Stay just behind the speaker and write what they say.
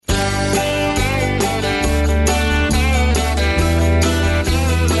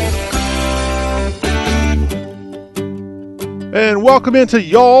welcome into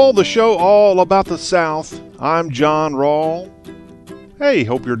Y'all, the show all about the South. I'm John Rawl. Hey,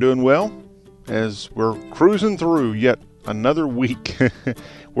 hope you're doing well as we're cruising through yet another week.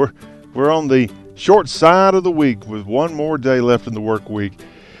 we're on the short side of the week with one more day left in the work week.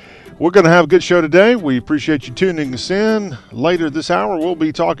 We're going to have a good show today. We appreciate you tuning us in. Later this hour, we'll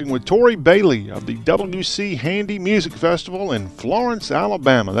be talking with Tori Bailey of the WC Handy Music Festival in Florence,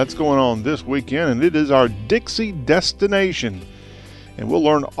 Alabama. That's going on this weekend, and it is our Dixie destination. And we'll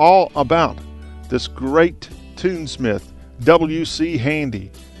learn all about this great tunesmith, W.C. Handy,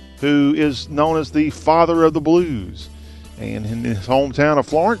 who is known as the father of the blues. And in his hometown of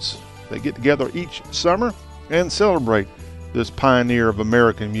Florence, they get together each summer and celebrate this pioneer of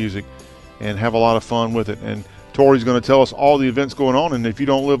American music and have a lot of fun with it. And Tori's going to tell us all the events going on. And if you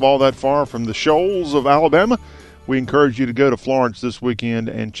don't live all that far from the shoals of Alabama, we encourage you to go to Florence this weekend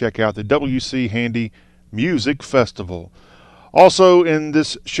and check out the W.C. Handy Music Festival. Also in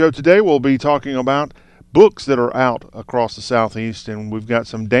this show today, we'll be talking about books that are out across the Southeast, and we've got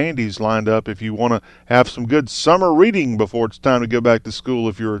some dandies lined up if you want to have some good summer reading before it's time to go back to school.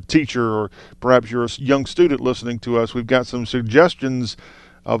 If you're a teacher or perhaps you're a young student listening to us, we've got some suggestions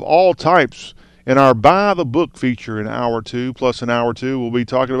of all types in our Buy the Book feature in Hour 2. Plus in Hour 2, we'll be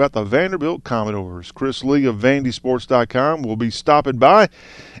talking about the Vanderbilt Commodores. Chris Lee of VandySports.com will be stopping by,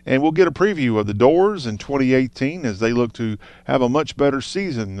 and we'll get a preview of the Doors in 2018 as they look to have a much better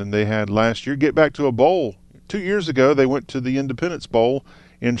season than they had last year. Get back to a bowl. 2 years ago, they went to the Independence Bowl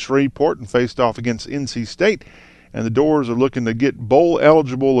in Shreveport and faced off against NC State. And the Doors are looking to get bowl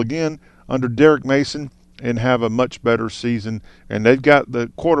eligible again under Derek Mason and have a much better season. And they've got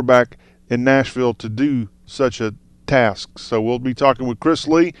the quarterback in Nashville to do such a task. So we'll be talking with Chris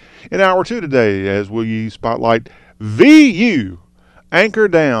Lee in Hour 2 today as we spotlight VU. Anchor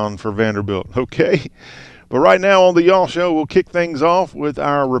down for Vanderbilt, okay? But right now on the Y'all Show, we'll kick things off with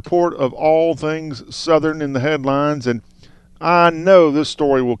our report of all things Southern in the headlines. And I know this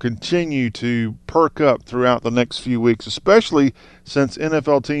story will continue to perk up throughout the next few weeks, especially since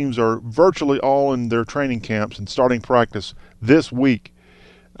NFL teams are virtually all in their training camps and starting practice this week.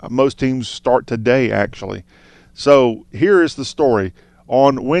 Most teams start today, actually. So here is the story.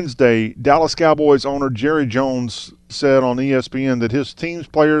 On Wednesday, Dallas Cowboys owner Jerry Jones said on ESPN that his team's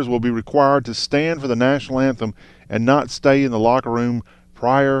players will be required to stand for the national anthem and not stay in the locker room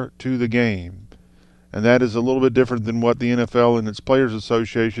prior to the game. And that is a little bit different than what the NFL and its Players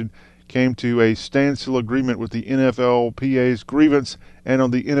Association came to a standstill agreement with the NFLPA's grievance and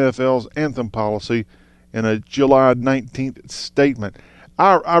on the NFL's anthem policy in a July 19th statement.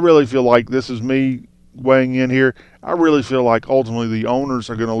 I really feel like, this is me weighing in here, I really feel like ultimately the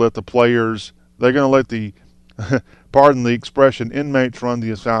owners are going to let the players, they're going to let the, pardon the expression, inmates run the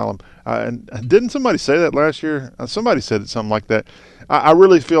asylum. And didn't somebody say that last year? Somebody said it, something like that. I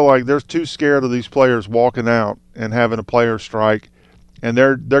really feel like they're too scared of these players walking out and having a player strike, and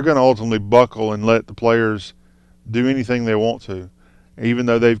they're going to ultimately buckle and let the players do anything they want to, even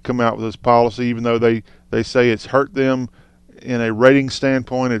though they've come out with this policy, even though they say it's hurt them in a rating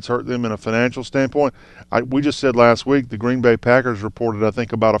standpoint, it's hurt them in a financial standpoint. We just said last week the Green Bay Packers reported, I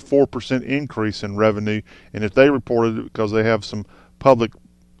think, about a 4% increase in revenue, and if they reported it because they have some public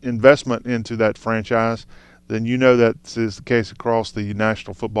investment into that franchise, then you know that is the case across the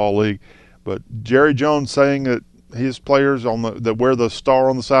National Football League. But Jerry Jones saying that his players that wear the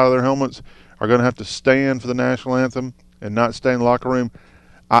star on the side of their helmets are going to have to stand for the national anthem and not stay in the locker room,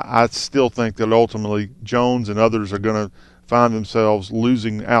 I still think that ultimately Jones and others are going to find themselves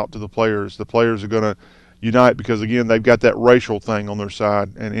losing out to the players. The players are going to unite because, again, they've got that racial thing on their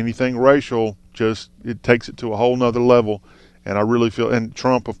side. And anything racial, it takes it to a whole nother level. And I really feel, and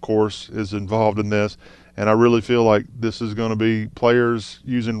Trump, of course, is involved in this. And I really feel like this is going to be players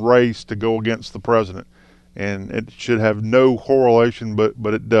using race to go against the president. And it should have no correlation,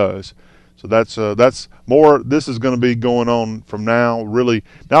 but it does. So that's more. This is going to be going on from now, really,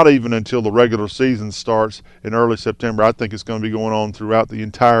 not even until the regular season starts in early September. I think it's going to be going on throughout the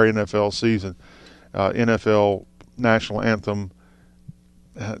entire NFL season. NFL national anthem,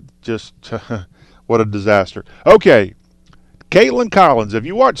 just what a disaster. Okay, Caitlin Collins. If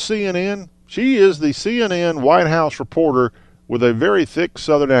you watch CNN, she is the CNN White House reporter with a very thick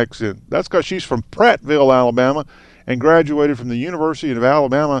Southern accent. That's because she's from Prattville, Alabama, and graduated from the University of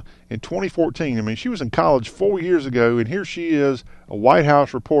Alabama in 2014. I mean, she was in college 4 years ago, and here she is, a White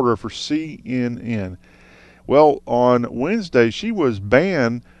House reporter for CNN. Well, on Wednesday, she was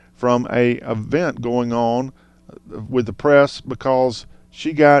banned from a event going on with the press because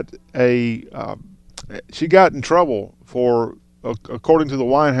she got in trouble for, according to the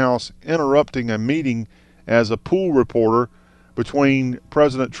White House, interrupting a meeting as a pool reporter between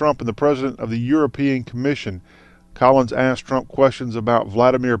President Trump and the President of the European Commission. Collins asked Trump questions about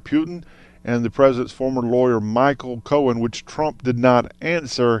Vladimir Putin and the president's former lawyer Michael Cohen, which Trump did not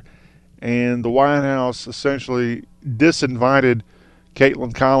answer, and the White House essentially disinvited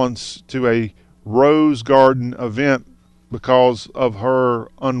Caitlin Collins to a Rose Garden event because of her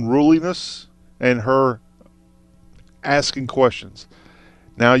unruliness and her asking questions.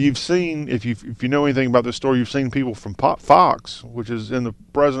 Now, you've seen, if you know anything about this story, you've seen people from Fox, which is in the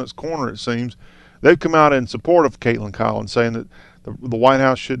president's corner, it seems. They've come out in support of Caitlin Collins, saying that the White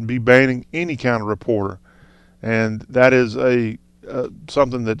House shouldn't be banning any kind of reporter. And that is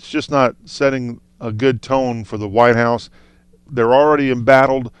something that's just not setting a good tone for the White House. They're already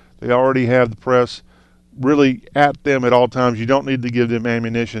embattled. They already have the press really at them at all times. You don't need to give them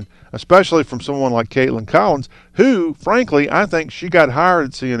ammunition, especially from someone like Caitlin Collins, who, frankly, I think she got hired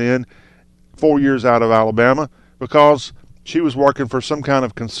at CNN 4 years out of Alabama because she was working for some kind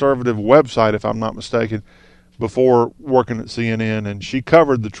of conservative website, if I'm not mistaken, before working at CNN, and she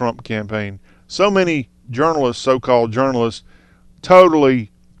covered the Trump campaign. So many journalists, so-called journalists,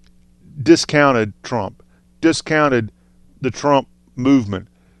 totally discounted Trump, discounted the Trump movement,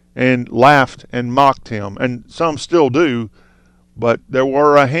 and laughed and mocked him, and some still do, but there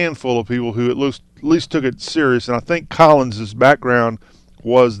were a handful of people who at least took it serious, and I think Collins' background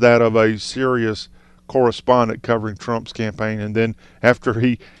was that of a serious correspondent covering Trump's campaign, and then after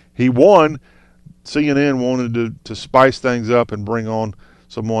he won, CNN wanted to spice things up and bring on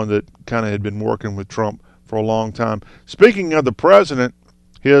someone that kind of had been working with Trump for a long time. Speaking of the president,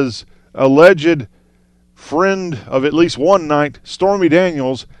 his alleged friend of at least one night, Stormy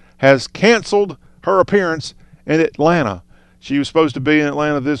Daniels, has canceled her appearance in Atlanta. She was supposed to be in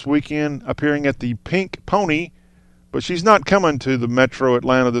Atlanta this weekend, appearing at the Pink Pony, but she's not coming to the Metro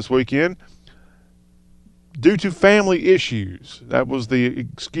Atlanta this weekend due to family issues. That was the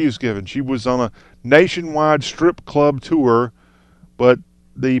excuse given. She was on a nationwide strip club tour, but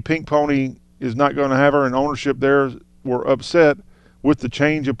the Pink Pony is not going to have her, and ownership there were upset with the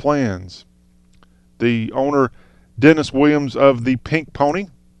change of plans. The owner, Dennis Williams of the Pink Pony,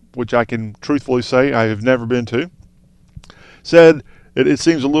 which I can truthfully say I have never been to, said it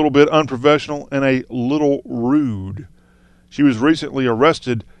seems a little bit unprofessional and a little rude. She was recently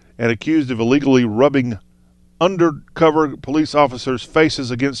arrested and accused of illegally rubbing undercover police officers' faces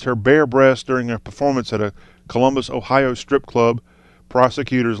against her bare breast during a performance at a Columbus, Ohio strip club.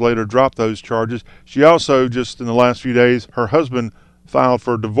 Prosecutors later dropped those charges. She also, just in the last few days, her husband filed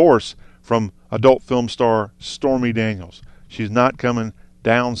for divorce from adult film star Stormy Daniels. She's not coming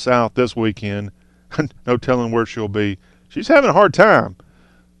down south this weekend. No telling where she'll be. She's having a hard time.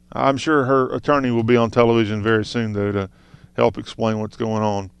 I'm sure her attorney will be on television very soon, though, to help explain what's going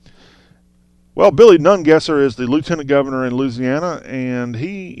on. Well, Billy Nungesser is the lieutenant governor in Louisiana, and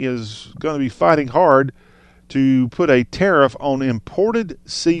he is going to be fighting hard to put a tariff on imported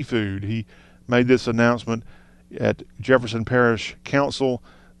seafood. He made this announcement at Jefferson Parish Council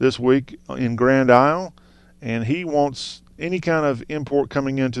this week in Grand Isle, and he wants any kind of import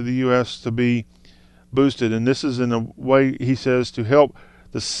coming into the U.S. to be boosted, and this is in a way, he says, to help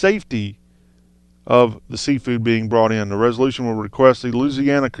the safety of the seafood being brought in. The resolution will request the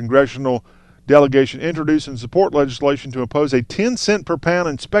Louisiana Congressional Delegation introduce and support legislation to impose a 10-cent per pound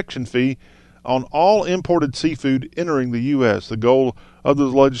inspection fee on all imported seafood entering the U.S. The goal of the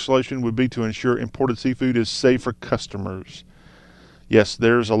legislation would be to ensure imported seafood is safe for customers. Yes,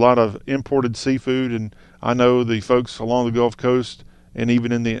 there's a lot of imported seafood, and I know the folks along the Gulf Coast and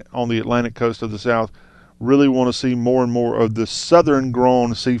even on the Atlantic coast of the South really want to see more and more of the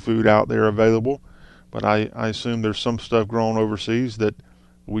southern-grown seafood out there available. But I assume there's some stuff grown overseas that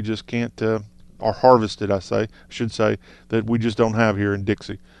we just can't, or harvested, I should say, that we just don't have here in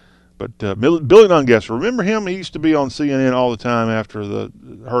Dixie. But Billy Nungesser, remember him? He used to be on CNN all the time after the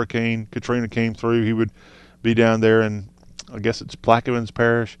Hurricane Katrina came through. He would be down there in, I guess it's Plaquemines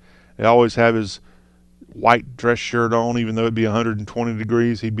Parish. They always have his white dress shirt on, even though it'd be 120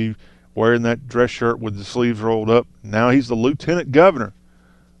 degrees. He'd be wearing that dress shirt with the sleeves rolled up. Now he's the lieutenant governor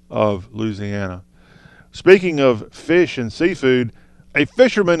of Louisiana. Speaking of fish and seafood, a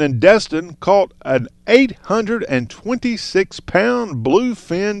fisherman in Destin caught an 826-pound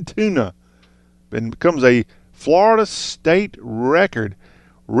bluefin tuna. It becomes a Florida state record.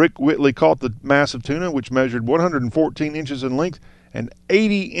 Rick Whitley caught the massive tuna, which measured 114 inches in length and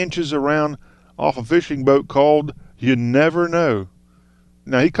 80 inches around, off a fishing boat called You Never Know.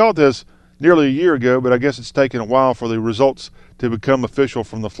 Now, he caught this nearly a year ago, but I guess it's taken a while for the results to become official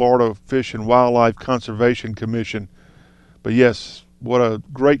from the Florida Fish and Wildlife Conservation Commission. But yes, what a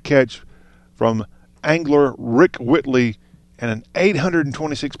great catch from angler Rick Whitley and an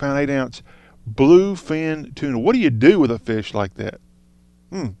 826-pound, 8-ounce bluefin tuna. What do you do with a fish like that?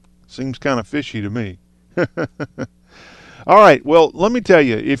 Seems kind of fishy to me. All right, well, let me tell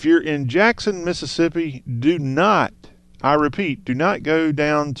you, if you're in Jackson, Mississippi, do not, I repeat, do not go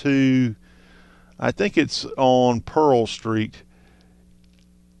down to, I think it's on Pearl Street,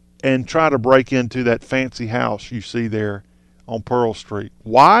 and try to break into that fancy house you see there on Pearl Street.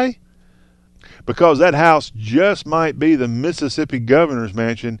 Why? Because that house just might be the Mississippi governor's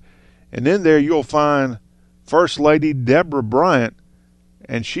mansion, and in there you'll find First Lady Deborah Bryant,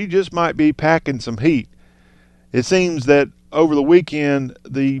 and she just might be packing some heat. It seems that over the weekend,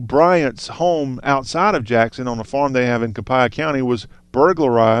 the Bryant's home outside of Jackson on a farm they have in Copiah County was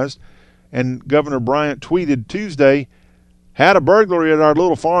burglarized, and Governor Bryant tweeted Tuesday, "Had a burglary at our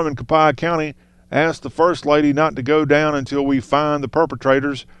little farm in Copiah County. Asked the First Lady not to go down until we find the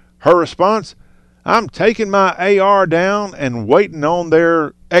perpetrators. Her response, I'm taking my AR down and waiting on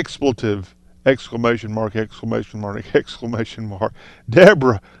their expletive. Exclamation mark, exclamation mark, exclamation mark.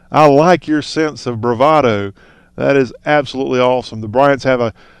 Deborah, I like your sense of bravado. That is absolutely awesome. The Bryants have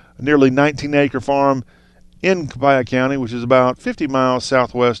a nearly 19-acre farm in Copiah County, which is about 50 miles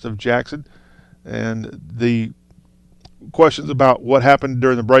southwest of Jackson. And the questions about what happened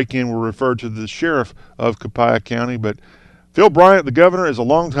during the break-in were referred to the sheriff of Copiah County. But Phil Bryant, the governor, is a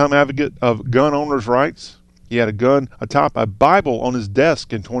longtime advocate of gun owners' rights. He had a gun atop a Bible on his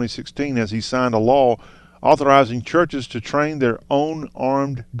desk in 2016 as he signed a law authorizing churches to train their own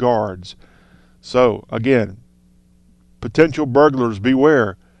armed guards. So, again, potential burglars,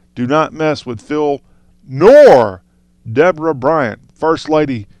 beware. Do not mess with Phil nor Deborah Bryant, First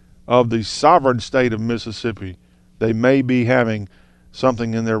Lady of the sovereign state of Mississippi. They may be having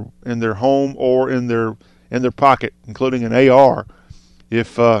something in their home or in their pocket, including an AR,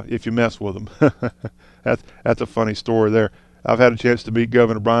 if you mess with them. That's a funny story there. I've had a chance to meet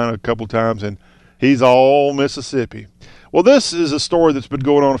Governor Bryant a couple times, and he's all Mississippi. Well, this is a story that's been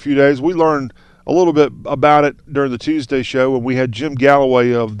going on a few days. We learned a little bit about it during the Tuesday show when we had Jim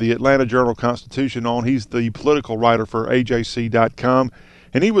Galloway of the Atlanta Journal-Constitution on. He's the political writer for AJC.com,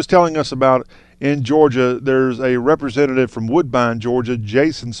 and he was telling us about in Georgia, there's a representative from Woodbine, Georgia,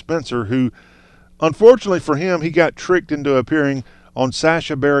 Jason Spencer, who, unfortunately for him, he got tricked into appearing on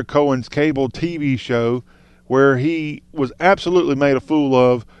Sacha Baron Cohen's cable TV show where he was absolutely made a fool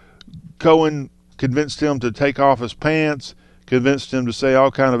of. Cohen convinced him to take off his pants, convinced him to say all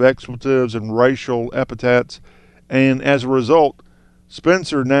kind of expletives and racial epithets, and as a result,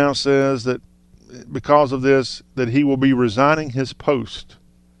 Spencer now says that because of this, that he will be resigning his post.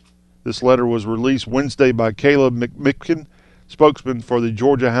 This letter was released Wednesday by Caleb McMicken, spokesman for the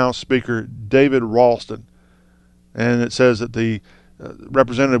Georgia House Speaker David Ralston. And it says that the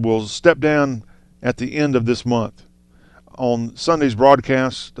representative will step down at the end of this month. On Sunday's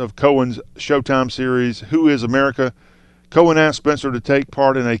broadcast of Cohen's Showtime series, Who is America?, Cohen asked Spencer to take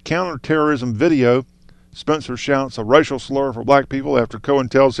part in a counterterrorism video. Spencer shouts a racial slur for black people after Cohen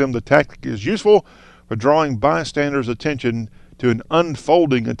tells him the tactic is useful for drawing bystanders' attention to an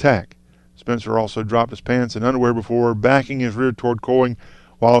unfolding attack. Spencer also dropped his pants and underwear before backing his rear toward Cohen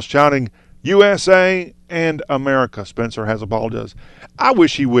while shouting, USA and America. Spencer has apologized. I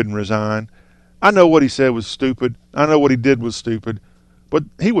wish he wouldn't resign. I know what he said was stupid. I know what he did was stupid. But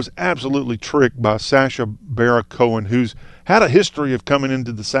he was absolutely tricked by Sacha Baron Cohen, who's had a history of coming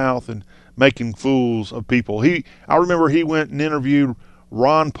into the South and making fools of people. I remember he went and interviewed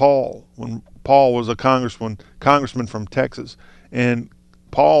Ron Paul when Paul was a congressman from Texas, and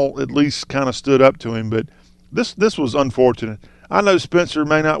Paul at least kind of stood up to him. But this was unfortunate. I know Spencer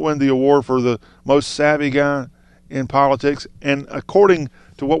may not win the award for the most savvy guy in politics, and according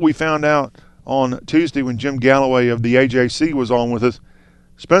to what we found out on Tuesday when Jim Galloway of the AJC was on with us,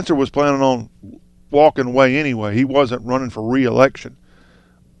 Spencer was planning on walking away anyway. He wasn't running for re-election.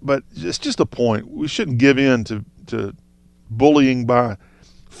 But it's just a point. We shouldn't give in to bullying by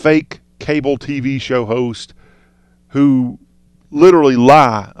fake cable TV show hosts who literally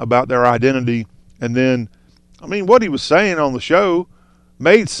lie about their identity. And then, I mean, what he was saying on the show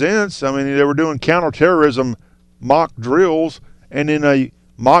made sense. I mean, they were doing counterterrorism mock drills, and in a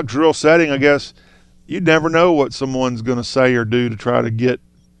mock drill setting, I guess, you'd never know what someone's going to say or do to try to get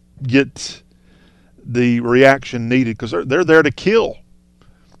the reaction needed, because they're there to kill.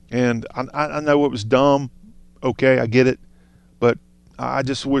 And I know it was dumb. Okay, I get it. But I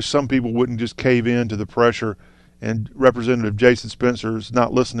just wish some people wouldn't just cave in to the pressure. And Representative Jason Spencer is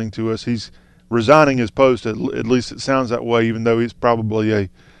not listening to us. He's resigning his post. At least it sounds that way, even though he's probably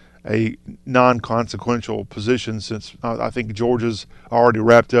a non-consequential position, since I think Georgia's already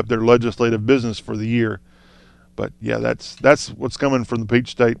wrapped up their legislative business for the year. But yeah, that's what's coming from the Peach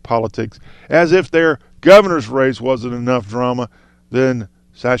State politics. As if their governor's race wasn't enough drama, then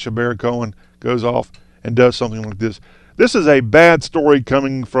Sacha Baron Cohen goes off and does something like this. This is a bad story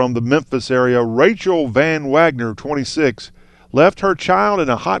coming from the Memphis area. Rachel Van Wagner, 26, left her child in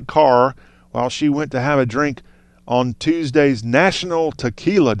a hot car while she went to have a drink on Tuesday's National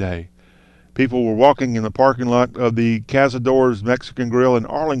Tequila Day. People were walking in the parking lot of the Cazadores Mexican Grill in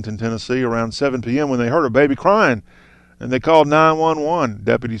Arlington, Tennessee around 7 p.m. when they heard a baby crying, and they called 911.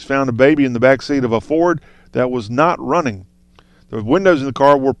 Deputies found a baby in the back seat of a Ford that was not running. The windows in the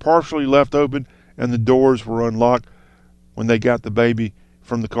car were partially left open, and the doors were unlocked. When they got the baby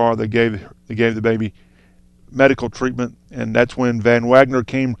from the car, they gave the baby medical treatment, and that's when Van Wagner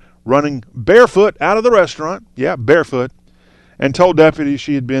came running barefoot out of the restaurant. Yeah, barefoot. And told deputies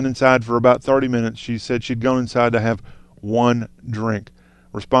she had been inside for about 30 minutes. She said she'd gone inside to have one drink.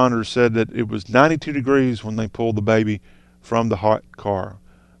 Responders said that it was 92 degrees when they pulled the baby from the hot car.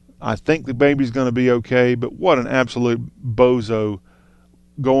 I think the baby's going to be okay, but what an absolute bozo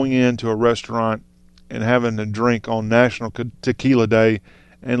going into a restaurant and having a drink on National Tequila Day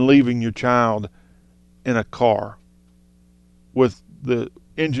and leaving your child in a car with the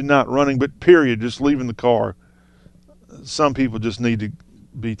engine not running, but period, just leaving the car. Some people just need to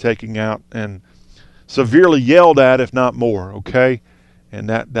be taken out and severely yelled at, if not more, okay? And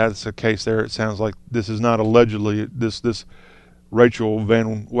that's the case there. It sounds like this is not allegedly. This Rachel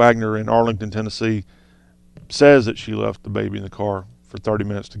Van Wagner in Arlington, Tennessee, says that she left the baby in the car for 30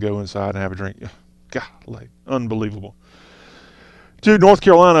 minutes to go inside and have a drink. Golly, unbelievable. To North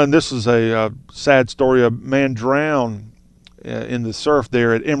Carolina, and this is a sad story. A man drowned in the surf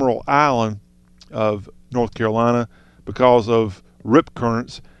there at Emerald Island of North Carolina because of rip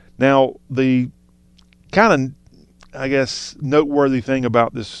currents. Now, the kind of, I guess, noteworthy thing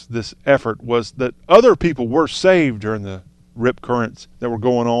about this effort was that other people were saved during the rip currents that were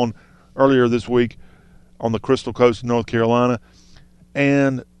going on earlier this week on the Crystal Coast of North Carolina.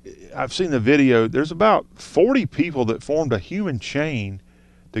 And I've seen the video. There's about 40 people that formed a human chain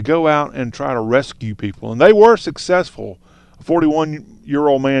to go out and try to rescue people. And they were successful. A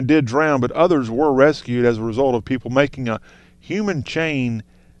 41-year-old man did drown, but others were rescued as a result of people making a human chain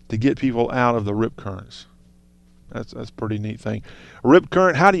to get people out of the rip currents. That's a pretty neat thing. A rip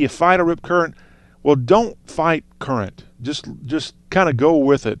current, how do you fight a rip current? Well, don't fight current. Just kind of go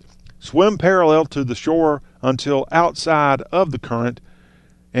with it. Swim parallel to the shore until outside of the current,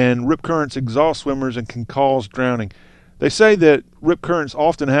 and rip currents exhaust swimmers and can cause drowning. They say that rip currents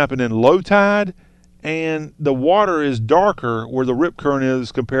often happen in low tide, and the water is darker where the rip current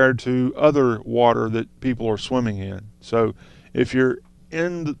is compared to other water that people are swimming in. So if you're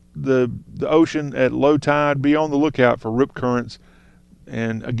in the ocean at low tide, be on the lookout for rip currents.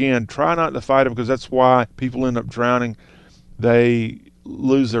 And again, try not to fight them, because that's why people end up drowning. They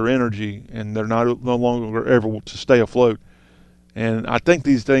lose their energy and they're no longer able to stay afloat. And I think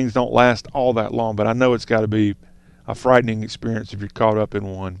these things don't last all that long, but I know it's got to be a frightening experience if you're caught up in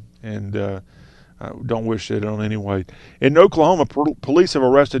one. And don't wish it on anyone. In Oklahoma, police have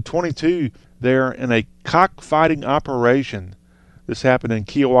arrested 22 there in a cockfighting operation. This happened in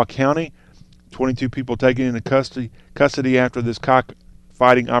Kiowa County. 22 people taken into custody after this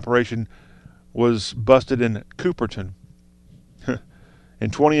cockfighting operation was busted in Cooperton. In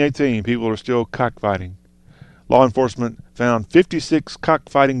 2018, people are still cockfighting. Law enforcement found 56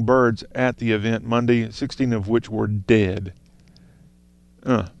 cockfighting birds at the event Monday, 16 of which were dead.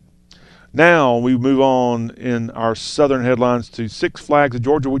 Now we move on in our southern headlines to Six Flags of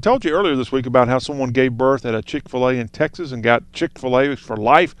Georgia. We told you earlier this week about how someone gave birth at a Chick-fil-A in Texas and got Chick-fil-A for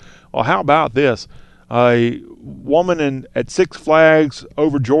life. Well, how about this? A woman at Six Flags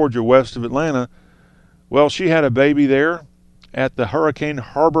over Georgia, west of Atlanta, well, she had a baby there at the Hurricane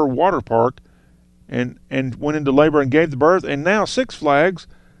Harbor Water Park and went into labor and gave the birth. And now Six Flags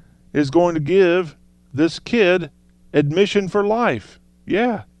is going to give this kid admission for life.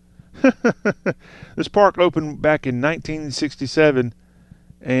 Yeah. This park opened back in 1967,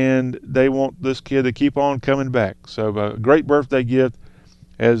 and they want this kid to keep on coming back. So a great birthday gift,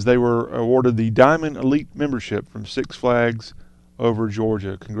 as they were awarded the Diamond Elite membership from Six Flags over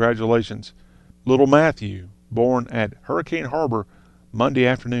Georgia. Congratulations. Little Matthew, born at Hurricane Harbor Monday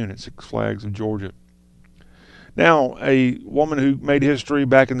afternoon at Six Flags of Georgia. Now, a woman who made history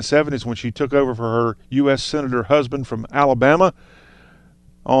back in the 70s when she took over for her U.S. Senator husband from Alabama.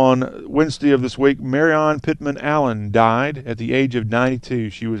 On Wednesday of this week, Marion Pittman Allen died at the age of 92.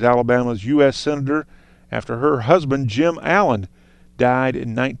 She was Alabama's U.S. Senator after her husband, Jim Allen, died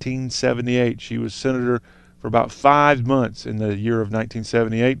in 1978. She was senator for about 5 months in the year of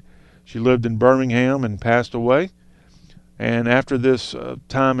 1978. She lived in Birmingham and passed away And after this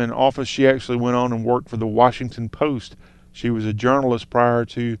time in office, she actually went on and worked for the Washington Post. She was a journalist prior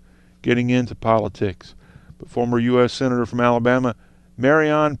to getting into politics. But former U.S. Senator from Alabama,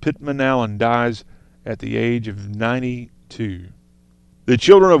 Marion Pittman Allen, dies at the age of 92. The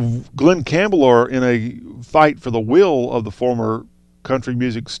children of Glenn Campbell are in a fight for the will of the former country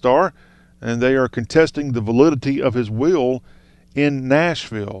music star, and they are contesting the validity of his will in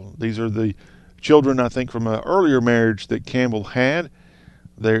Nashville. These are the children, I think, from an earlier marriage that Campbell had.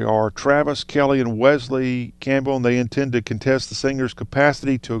 They are Travis, Kelly, and Wesley Campbell, and they intend to contest the singer's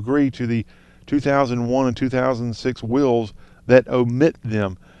capacity to agree to the 2001 and 2006 wills that omit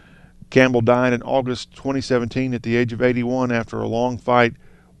them. Campbell died in August 2017 at the age of 81 after a long fight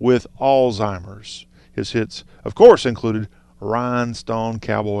with Alzheimer's. His hits, of course, included Rhinestone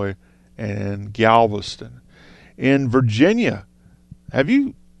Cowboy and Galveston. In Virginia, have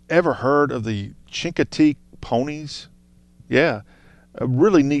you ever heard of the Chincoteague ponies? Yeah, a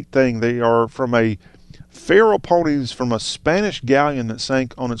really neat thing. They are from a feral ponies from a Spanish galleon that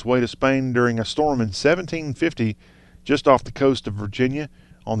sank on its way to Spain during a storm in 1750 just off the coast of Virginia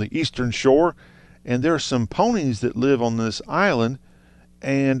on the eastern shore. And there are some ponies that live on this island,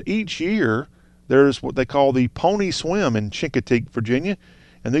 and each year there's what they call the Pony Swim in Chincoteague, Virginia.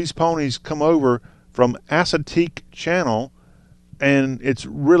 And these ponies come over from Assateague Channel, and it's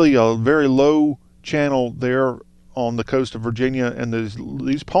really a very low channel there on the coast of Virginia. And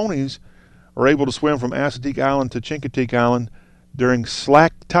these ponies are able to swim from Assateague Island to Chincoteague Island during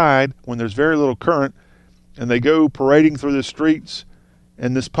slack tide when there's very little current, and they go parading through the streets.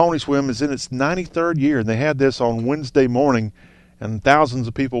 And this pony swim is in its 93rd year, and they had this on Wednesday morning, and thousands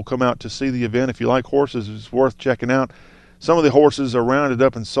of people come out to see the event. If you like horses, it's worth checking out. Some of the horses are rounded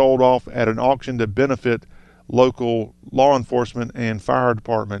up and sold off at an auction to benefit local law enforcement and fire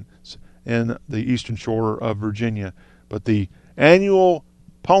departments in the eastern shore of Virginia. But the annual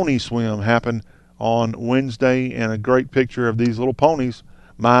pony swim happened on Wednesday, and a great picture of these little ponies,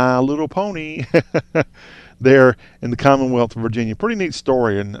 My Little Pony, there in the Commonwealth of Virginia. Pretty neat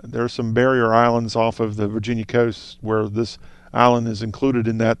story, and there are some barrier islands off of the Virginia coast where this island is included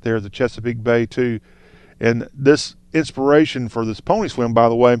in that there, the Chesapeake Bay too. And this inspiration for this pony swim, by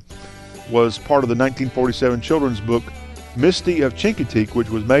the way, was part of the 1947 children's book Misty of Chincoteague, which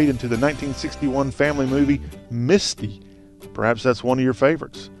was made into the 1961 family movie Misty. Perhaps that's one of your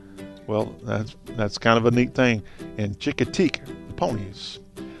favorites. Well, that's kind of a neat thing. And Chincoteague, the ponies.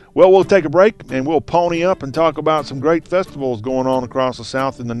 Well, we'll take a break, and we'll pony up and talk about some great festivals going on across the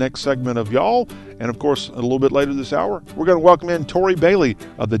South in the next segment of Y'all. And, of course, a little bit later this hour, we're going to welcome in Tori Bailey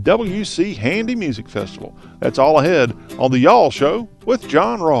of the WC Handy Music Festival. That's all ahead on the Y'all Show with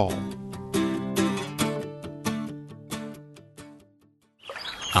John Rawl.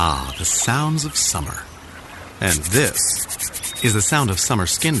 Ah, the sounds of summer. And this is the sound of summer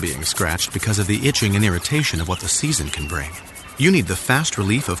skin being scratched because of the itching and irritation of what the season can bring. You need the fast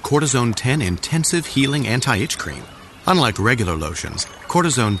relief of Cortisone 10 Intensive Healing Anti-Itch Cream. Unlike regular lotions,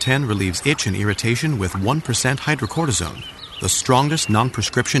 Cortisone 10 relieves itch and irritation with 1% hydrocortisone, the strongest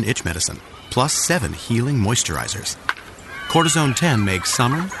non-prescription itch medicine, plus 7 healing moisturizers. Cortisone 10 makes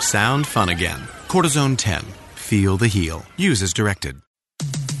summer sound fun again. Cortisone 10. Feel the heal. Use as directed.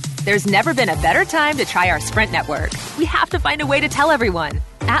 There's never been a better time to try our Sprint network. We have to find a way to tell everyone.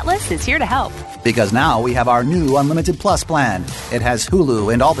 Atlas is here to help. Because now we have our new Unlimited Plus plan. It has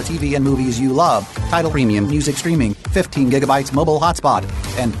Hulu and all the TV and movies you love, Tidal Premium music streaming, 15 gigabytes mobile hotspot,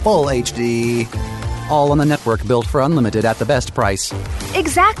 and full HD. All on the network built for unlimited at the best price.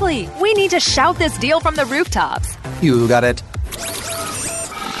 Exactly. We need to shout this deal from the rooftops. You got it.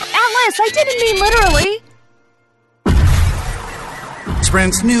 Atlas, I didn't mean literally.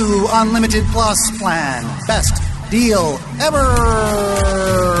 Sprint's new Unlimited Plus plan. Best deal ever!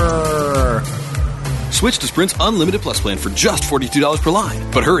 Switch to Sprint's Unlimited Plus plan for just $42 per line.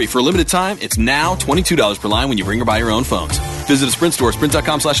 But hurry, for a limited time, it's now $22 per line when you bring or buy your own phones. Visit a Sprint store,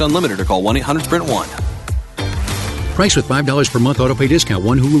 sprint.com/unlimited, or call 1-800-SPRINT1. Price with $5 per month autopay discount.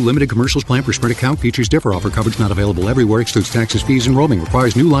 One Hulu limited commercials plan per Sprint account. Features differ. Offer coverage not available everywhere. Excludes taxes, fees, and roaming.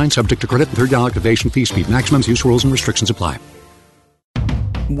 Requires new line subject to credit and $30 activation fee. Speed maximums, use rules, and restrictions apply.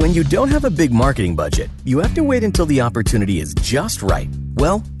 When you don't have a big marketing budget, you have to wait until the opportunity is just right.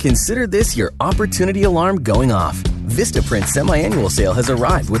 Well, consider this your opportunity alarm going off. Vistaprint semi-annual sale has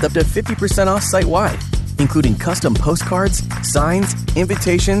arrived with up to 50% off site-wide, including custom postcards, signs,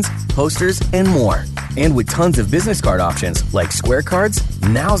 invitations, posters, and more. And with tons of business card options like Square cards,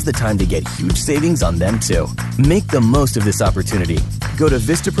 now's the time to get huge savings on them too. Make the most of this opportunity. Go to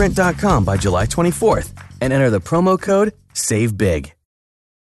Vistaprint.com by July 24th and enter the promo code SAVEBIG.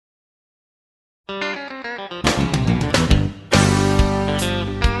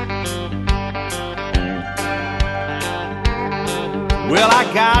 Well,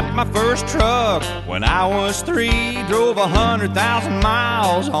 I got my first truck when I was 3. Drove 100,000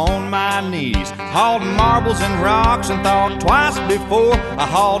 miles on my knees. Hauled marbles and rocks and thought twice before I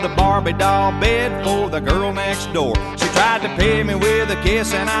hauled a Barbie doll bed for the girl next door. She tried to pay me with a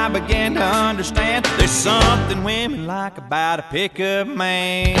kiss and I began to understand there's something women like about a pickup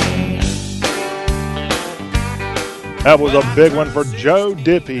man. That was a big one for Joe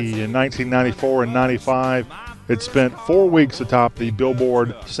Diffie in 1994 and 95. It spent 4 weeks atop the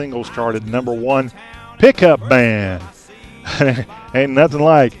Billboard singles chart at #1. Pickup Band. Ain't nothing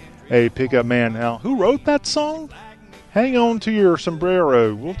like a pickup man. Now, who wrote that song? Hang on to your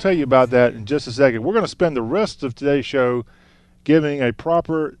sombrero. We'll tell you about that in just a second. We're going to spend the rest of today's show giving a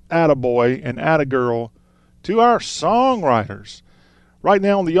proper attaboy and attagirl to our songwriters. Right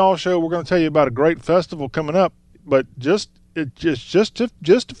now on the Y'all Show, we're going to tell you about a great festival coming up, but just a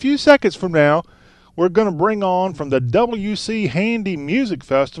few seconds from now, we're going to bring on from the WC Handy Music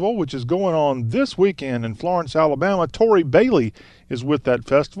Festival, which is going on this weekend in Florence, Alabama. Tori Bailey is with that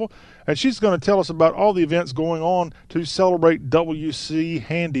festival, and she's going to tell us about all the events going on to celebrate WC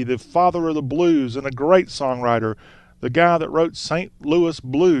Handy, the father of the blues and a great songwriter, the guy that wrote St. Louis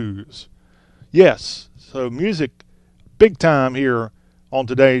Blues. Yes, so music big time here on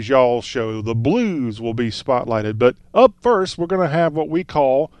today's Y'all Show. The blues will be spotlighted, but up first we're going to have what we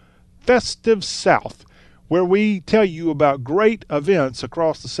call Festive South, where we tell you about great events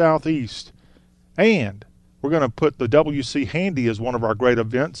across the Southeast. And we're going to put the WC Handy as one of our great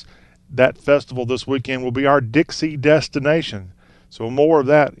events. That festival this weekend will be our Dixie destination. So more of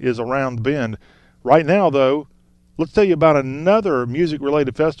that is around the bend. Right now, though, let's tell you about another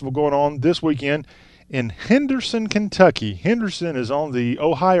music-related festival going on this weekend in Henderson, Kentucky. Henderson is on the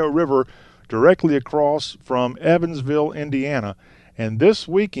Ohio River directly across from Evansville, Indiana. And this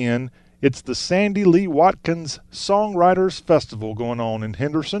weekend, it's the Sandy Lee Watkins Songwriters Festival going on in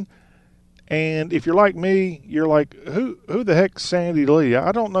Henderson. And if you're like me, you're like, who the heck's Sandy Lee?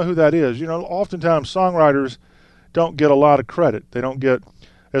 I don't know who that is. You know, oftentimes songwriters don't get a lot of credit. They don't get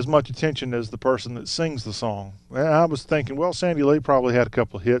as much attention as the person that sings the song. And I was thinking, well, Sandy Lee probably had a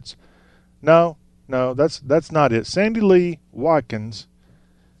couple of hits. No, that's not it. Sandy Lee Watkins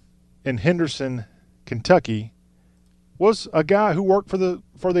in Henderson, Kentucky, was a guy who worked for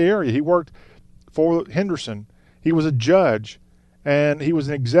the area. He worked for Henderson. He was a judge, and he was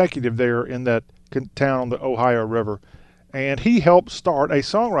an executive there in that town on the Ohio River. And he helped start a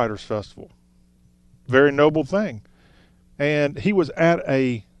songwriters festival. Very noble thing. And he was at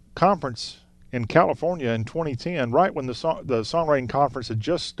a conference in California in 2010, right when the songwriting conference had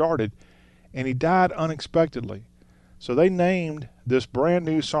just started, and he died unexpectedly. So they named this brand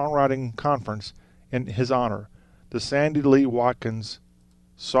new songwriting conference in his honor, the Sandy Lee Watkins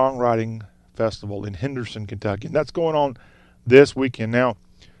Songwriting Festival in Henderson, Kentucky. And that's going on this weekend. Now,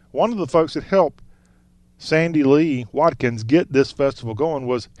 one of the folks that helped Sandy Lee Watkins get this festival going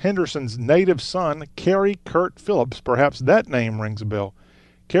was Henderson's native son, Kerry Kurt Phillips. Perhaps that name rings a bell.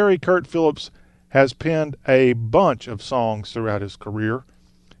 Kerry Kurt Phillips has penned a bunch of songs throughout his career,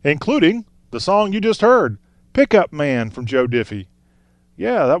 including the song you just heard, Pickup Man from Joe Diffie.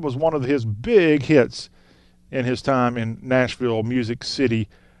 Yeah, that was one of his big hits in his time in Nashville, Music City,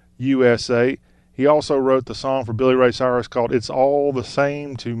 USA. He also wrote the song for Billy Ray Cyrus called It's All the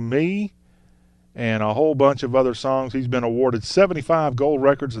Same to Me, and a whole bunch of other songs. He's been awarded 75 gold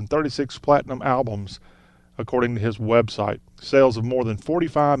records and 36 platinum albums, according to his website. Sales of more than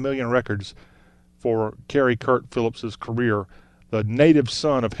 45 million records for Kerry Kurt Phillips' career, the native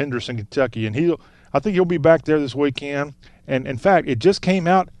son of Henderson, Kentucky. And I think he'll be back there this weekend. And in fact, it just came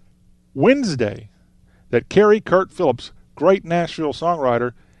out Wednesday that Kerry Kurt Phillips, great Nashville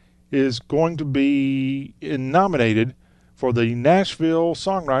songwriter, is going to be nominated for the Nashville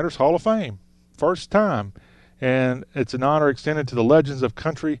Songwriters Hall of Fame. First time. And it's an honor extended to the legends of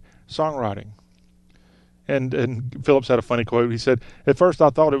country songwriting. And Phillips had a funny quote. He said, "At first I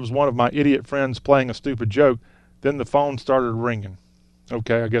thought it was one of my idiot friends playing a stupid joke. Then the phone started ringing."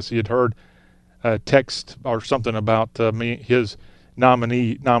 Okay, I guess he had heard a text or something about his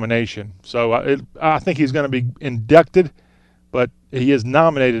nomination. So I think he's going to be inducted, but he is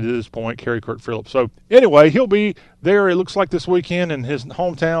nominated at this point, Kerry Kurt Phillips. So anyway, he'll be there, it looks like, this weekend in his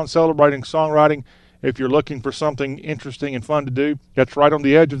hometown celebrating songwriting. If you're looking for something interesting and fun to do, that's right on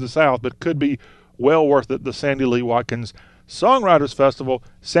the edge of the South, but could be well worth it. The Sandy Lee Watkins Songwriters Festival,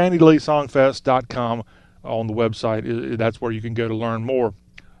 SandyLeeSongFest.com on the website. That's where you can go to learn more.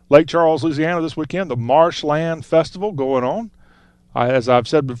 Lake Charles, Louisiana this weekend, the Marshland Festival going on. As I've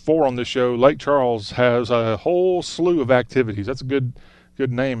said before on this show, Lake Charles has a whole slew of activities. That's a good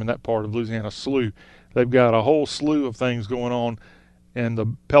name in that part of Louisiana, slew. They've got a whole slew of things going on and the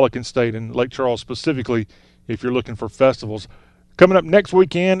Pelican State and Lake Charles specifically if you're looking for festivals. Coming up next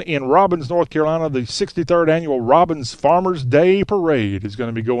weekend in Robbins, North Carolina, the 63rd Annual Robbins Farmers Day Parade is going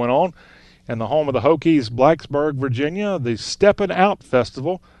to be going on. And the home of the Hokies, Blacksburg, Virginia, the Steppin' Out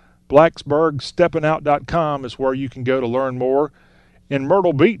Festival. BlacksburgSteppinOut.com is where you can go to learn more. In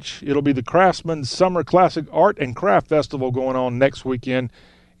Myrtle Beach, it'll be the Craftsman's Summer Classic Art and Craft Festival going on next weekend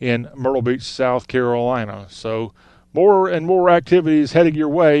in Myrtle Beach, South Carolina. So more and more activities heading your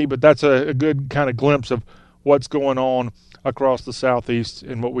way, but that's a good kind of glimpse of what's going on across the Southeast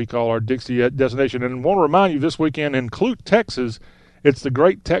in what we call our Dixie destination. And I want to remind you, this weekend in Clute, Texas, it's the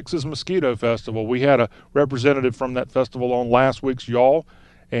Great Texas Mosquito Festival. We had a representative from that festival on last week's Y'all,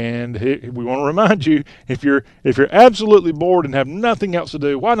 and we want to remind you, if you're absolutely bored and have nothing else to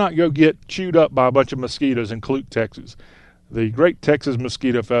do, why not go get chewed up by a bunch of mosquitoes in Clute, Texas? The Great Texas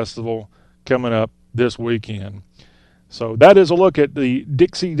Mosquito Festival coming up this weekend. So that is a look at the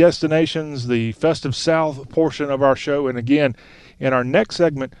Dixie destinations, the Festive South portion of our show. And again, in our next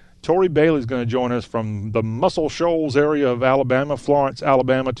segment, Tori Bailey is going to join us from the Muscle Shoals area of Alabama, Florence,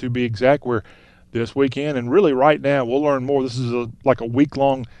 Alabama to be exact, where this weekend and really right now we'll learn more. This is like a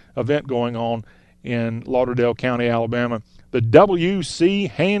week-long event going on in Lauderdale County, Alabama, the W.C.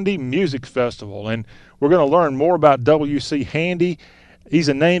 Handy Music Festival. And we're going to learn more about W.C. Handy. He's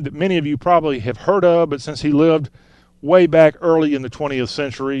a name that many of you probably have heard of, but since he lived way back early in the 20th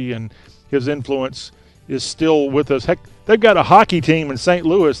century, and his influence is still with us. Heck, they've got a hockey team in St.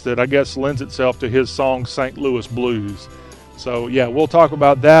 Louis that I guess lends itself to his song St. Louis Blues. So, yeah, we'll talk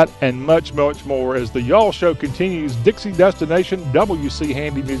about that and much, much more as the Y'all Show continues. Dixie Destination W.C.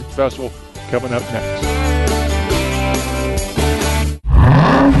 Handy Music Festival coming up next.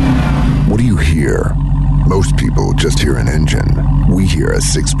 What do you hear? Most people just hear an engine. We hear a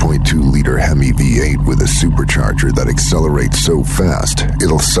 6.2-liter Hemi V8 with a supercharger that accelerates so fast,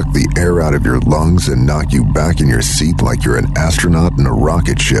 it'll suck the air out of your lungs and knock you back in your seat like you're an astronaut in a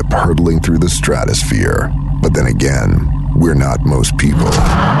rocket ship hurtling through the stratosphere. But then again, we're not most people.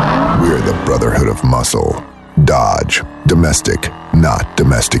 We're the Brotherhood of Muscle. Dodge. Domestic, not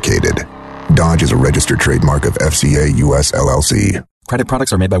domesticated. Dodge is a registered trademark of FCA US LLC. Credit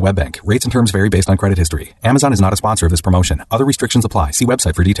products are made by WebBank. Rates and terms vary based on credit history. Amazon is not a sponsor of this promotion. Other restrictions apply. See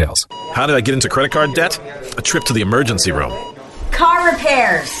website for details. How did I get into credit card debt? A trip to the emergency room. Car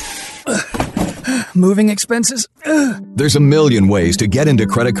repairs. Moving expenses. There's a million ways to get into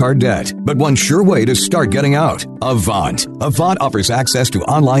credit card debt, but one sure way to start getting out. Avant. Avant offers access to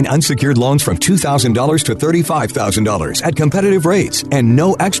online unsecured loans from $2,000 to $35,000 at competitive rates and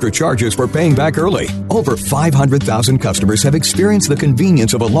no extra charges for paying back early. Over 500,000 customers have experienced the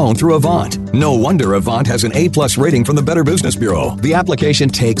convenience of a loan through Avant. No wonder Avant has an A+ rating from the Better Business Bureau. The application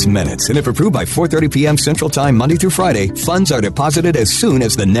takes minutes, and if approved by 4:30 p.m. Central Time Monday through Friday, funds are deposited as soon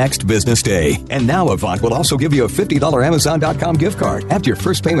as the next business day. And now Avant will also give you a $50 Amazon.com gift card after your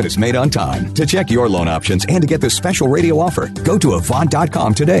first payment is made on time. To check your loan options and to get this special radio offer, go to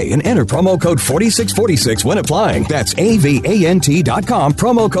Avant.com today and enter promo code 4646 when applying. That's AVANT.com,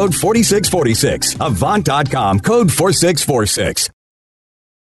 promo code 4646. Avant.com, code 4646.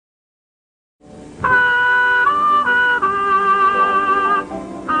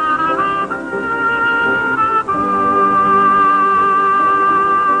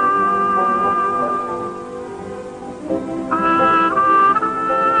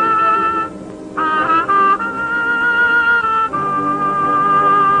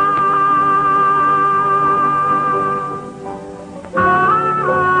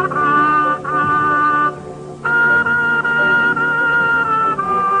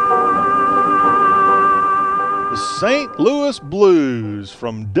 St. Louis Blues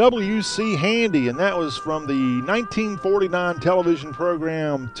from W.C. Handy, and that was from the 1949 television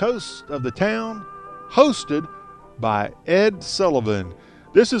program Toast of the Town, hosted by Ed Sullivan.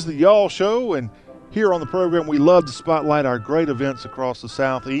 This is the Y'all Show, and here on the program we love to spotlight our great events across the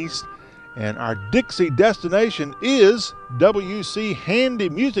Southeast, and our Dixie destination is W.C. Handy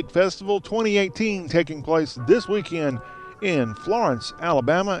Music Festival 2018, taking place this weekend in Florence,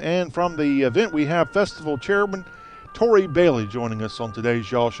 Alabama. And from the event we have Festival Chairman Tori Bailey joining us on today's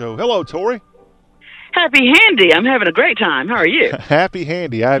Y'all Show. Hello, Tori. Happy Handy. I'm having a great time. How are you? Happy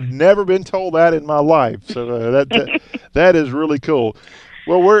Handy. I've never been told that in my life, so that is really cool.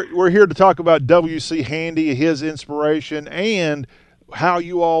 Well, we're here to talk about W.C. Handy, his inspiration, and how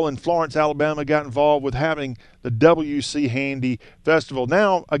you all in Florence, Alabama got involved with having the W.C. Handy Festival.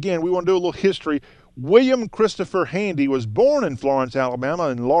 Now, again, we want to do a little history. William Christopher Handy was born in Florence, Alabama,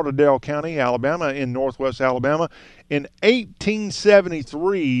 in Lauderdale County, Alabama, in northwest Alabama, in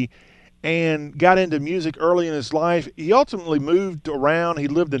 1873, and got into music early in his life. He ultimately moved around. He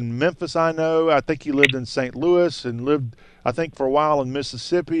lived in Memphis, I know. I think he lived in St. Louis and lived, I think, for a while in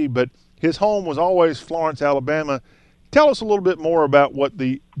Mississippi. But his home was always Florence, Alabama. Tell us a little bit more about what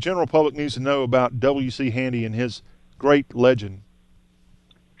the general public needs to know about W.C. Handy and his great legend.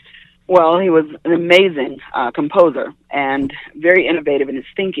 Well, he was an amazing composer and very innovative in his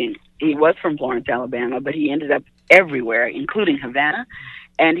thinking. He was from Florence, Alabama, but he ended up everywhere, including Havana.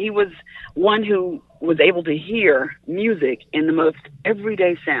 And he was one who was able to hear music in the most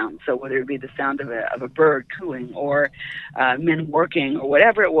everyday sounds. So whether it be the sound of a bird cooing or men working or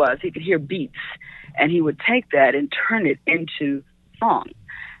whatever it was, he could hear beats. And he would take that and turn it into song.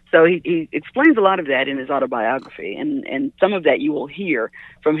 So he explains a lot of that in his autobiography, and some of that you will hear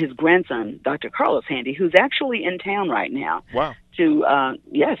from his grandson, Dr. Carlos Handy, who's actually in town right now. Wow. To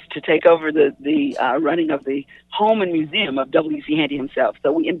take over the running of the home and museum of W.C. Handy himself.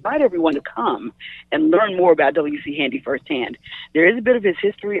 So we invite everyone to come and learn more about W.C. Handy firsthand. There is a bit of his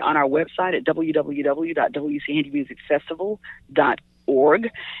history on our website at www.wchandymusicfestival.org,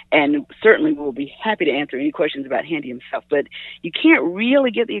 and certainly we'll be happy to answer any questions about Handy himself. But you can't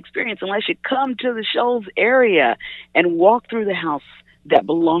really get the experience unless you come to the Shoals area and walk through the house that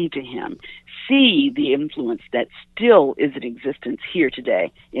belonged to him, see the influence that still is in existence here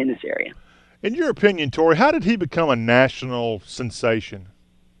today in this area. In your opinion, Tori, how did he become a national sensation?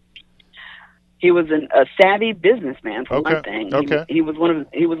 He was a savvy businessman, for one thing. Okay. He was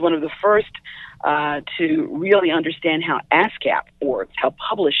one of the first to really understand how ASCAP works, how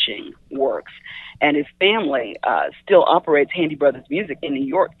publishing works, and his family still operates Handy Brothers Music in New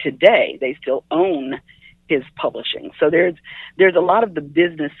York today. They still own his publishing. So there's a lot of the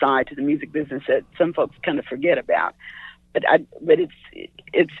business side to the music business that some folks kind of forget about. But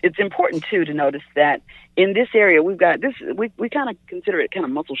it's important too to notice that in this area we've got this. We kind of consider it kind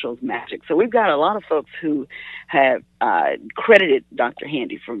of Muscle Shoals magic. So we've got a lot of folks who have credited Dr.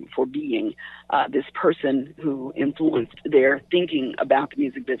 Handy for being this person who influenced their thinking about the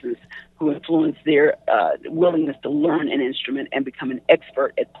music business, who influenced their willingness to learn an instrument and become an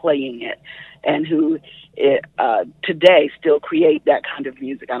expert at playing it, and who today still create that kind of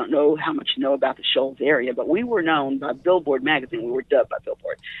music. I don't know how much you know about the Shoals area, but we were known by Billboard magazine, we were dubbed by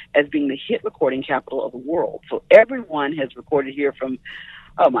Billboard, as being the hit recording capital of the world. So everyone has recorded here from,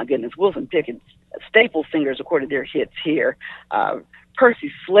 oh my goodness, Wilson Pickett, Staple Singers recorded their hits here.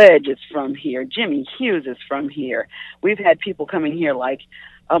 Percy Sledge is from here. Jimmy Hughes is from here. We've had people coming here like,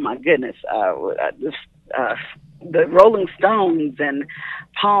 oh my goodness, the Rolling Stones and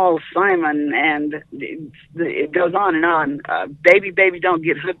Paul Simon, and it goes on and on. Baby, Baby, Don't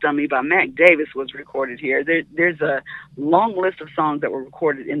Get Hooked on Me by Mac Davis was recorded here. There's a long list of songs that were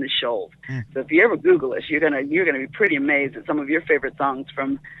recorded in the Shoals. So if you ever Google us, you're gonna be pretty amazed at some of your favorite songs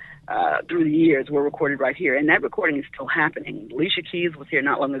from through the years were recorded right here, and that recording is still happening. Alicia Keys was here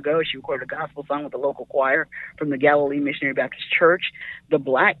not long ago. She recorded a gospel song with a local choir from the Galilee Missionary Baptist Church. The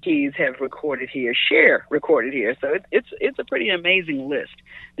Black Keys have recorded here. Cher recorded here. So it's a pretty amazing list.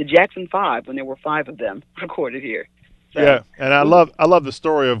 The Jackson 5, when there were 5 of them, recorded here. So, yeah, and I love the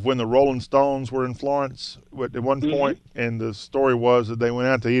story of when the Rolling Stones were in Florence at one point, and the story was that they went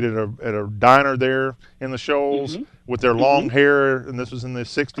out to eat at a diner there in the Shoals with their long hair, and this was in the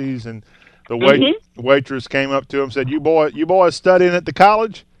 60s, and the waitress came up to him and said, you boys studying at the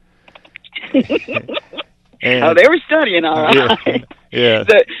college? And, they were studying, all right. Yeah.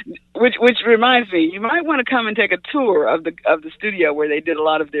 Which reminds me, you might want to come and take a tour of the studio where they did a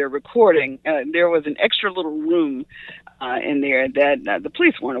lot of their recording. There was an extra little room in there that the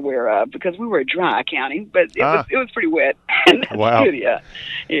police weren't aware of because we were a dry county, but it was pretty wet in that studio.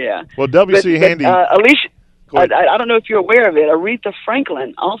 Yeah. Well, W.C. Handy. Alicia, I don't know if you're aware of it. Aretha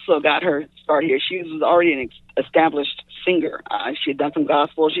Franklin also got her start here. She was already an established singer. She had done some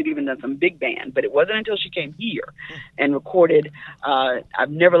gospel. She'd even done some big band. But it wasn't until she came here and recorded I've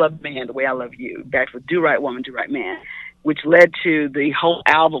Never Loved a Man the Way I Love You, backed with Do Right Woman, Do Right Man, which led to the whole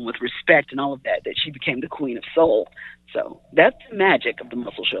album with Respect and all of that she became the queen of soul. So that's the magic of the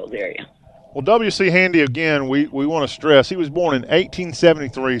Muscle Shoals area. Well, W.C. Handy, again, we want to stress, he was born in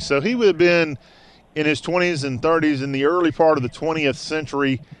 1873, so he would have been in his 20s and 30s in the early part of the 20th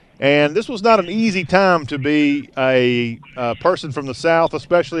century. And this was not an easy time to be a person from the South,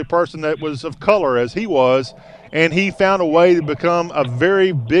 especially a person that was of color as he was. And he found a way to become a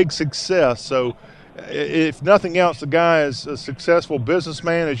very big success. So if nothing else, the guy is a successful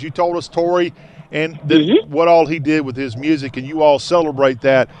businessman, as you told us, Tori, and what all he did with his music. And you all celebrate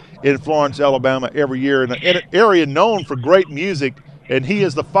that in Florence, Alabama every year in an area known for great music. And he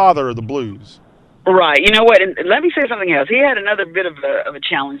is the father of the blues. Right. You know what? And let me say something else. He had another bit of a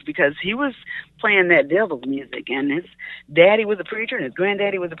challenge because he was playing that devil's music, and his daddy was a preacher and his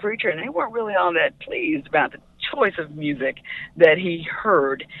granddaddy was a preacher, and they weren't really all that pleased about the choice of music that he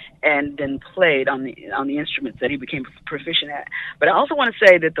heard and then played on the instruments that he became proficient at. But I also want to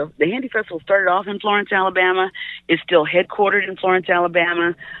say that the Handy Festival started off in Florence, Alabama. It's still headquartered in Florence,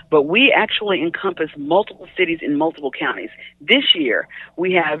 Alabama, but we actually encompass multiple cities in multiple counties. This year,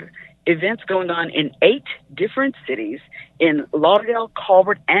 we have events going on in 8 different cities in Lauderdale,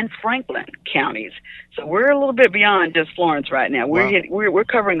 Colbert, and Franklin counties. So we're a little bit beyond just Florence right now. Wow. We're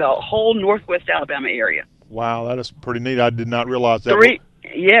covering the whole northwest Alabama area. Wow, that is pretty neat. I did not realize that.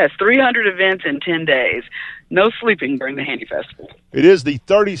 300 events in 10 days. No sleeping during the Handy Festival. It is the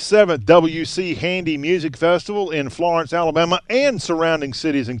 37th WC Handy Music Festival in Florence, Alabama, and surrounding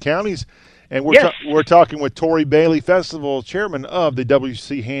cities and counties. And we're talking with Tori Bailey, Festival Chairman of the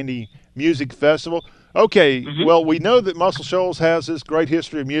WC Handy Music Festival. Okay, well, we know that Muscle Shoals has this great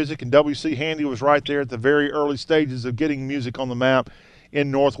history of music, and WC Handy was right there at the very early stages of getting music on the map in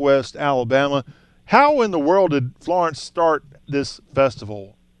northwest Alabama. How in the world did Florence start this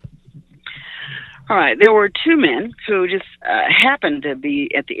festival? All right, there were 2 men who just happened to be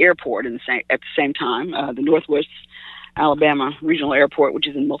at the airport at the same time, the Northwest Alabama Regional Airport, which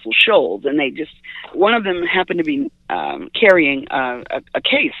is in Muscle Shoals, and one of them happened to be carrying a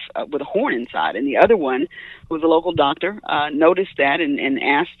case with a horn inside, and the other one, who was a local doctor, noticed that and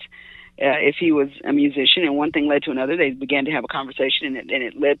asked if he was a musician, and one thing led to another. They began to have a conversation, and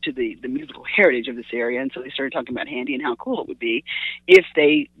it led to the musical heritage of this area, and so they started talking about Handy and how cool it would be if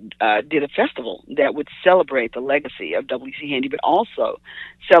they did a festival that would celebrate the legacy of WC Handy, but also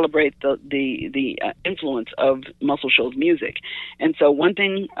celebrate the influence of Muscle Shoals music. And so one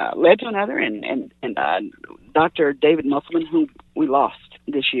thing led to another, and Dr. David Musselman, who we lost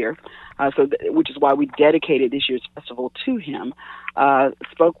this year, which is why we dedicated this year's festival to him,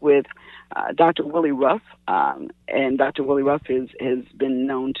 spoke with Dr. Willie Ruff, and Dr. Willie Ruff has been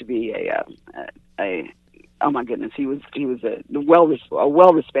known to be oh my goodness, he was a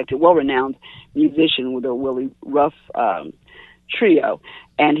well-respected, well-renowned musician with the Willie Ruff trio,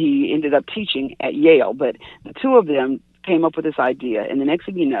 and he ended up teaching at Yale. But the 2 of them came up with this idea, and the next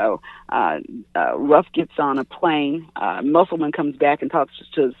thing you know, Ruff gets on a plane, Musselman comes back and talks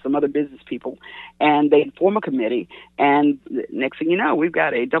to some other business people, and they form a committee, and the next thing you know, we've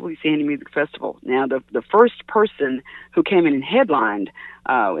got a WC Handy Music Festival. Now, the first person who came in and headlined,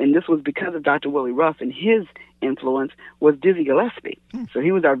 and this was because of Dr. Willie Ruff and his influence, was Dizzy Gillespie. So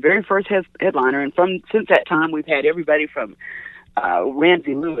he was our very first headliner, and since that time, we've had everybody from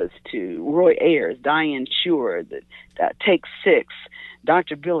Ramsey Lewis to Roy Ayers, Diane Shure, Take 6,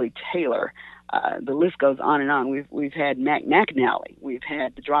 Dr. Billy Taylor. The list goes on and on. We've had Mac McNally. We've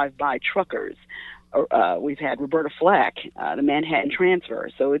had the Drive-By Truckers. We've had Roberta Flack, the Manhattan Transfer.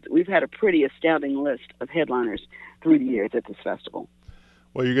 So we've had a pretty astounding list of headliners through the years at this festival.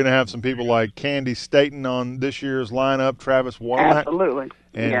 Well, you're going to have some people like Candy Staten on this year's lineup, Travis Warmack. Absolutely.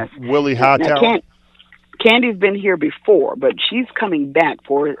 And yes. Willie Hightower. Candy's been here before, but she's coming back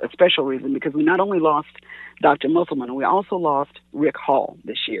for a special reason because we not only lost Dr. Musselman, we also lost Rick Hall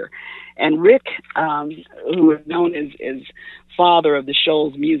this year. And Rick, who is known as father of the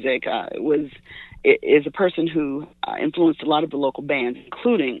Shoals music, is a person who influenced a lot of the local bands,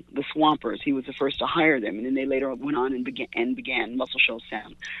 including the Swampers. He was the first to hire them, and then they later went on and began Muscle Shoals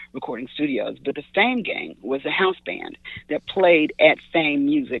Sound Recording Studios. But the Fame Gang was a house band that played at Fame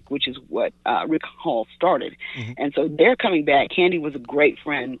Music, which is what Rick Hall started. And so they're coming back. Candy was a great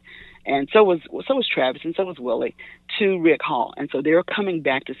friend, and so was Travis, and so was Willie, to Rick Hall. And so they're coming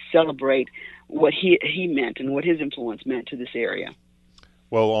back to celebrate what he meant and what his influence meant to this area.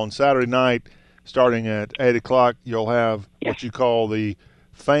 Well, on Saturday night, starting at 8 o'clock, you'll have what you call the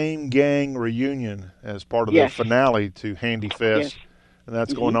Fame Gang reunion as part of the finale to Handy Fest, and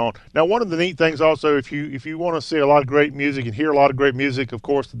that's going on. Now, one of the neat things also, if you want to see a lot of great music and hear a lot of great music, of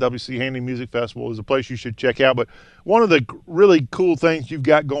course, the WC Handy Music Festival is a place you should check out. But one of the really cool things you've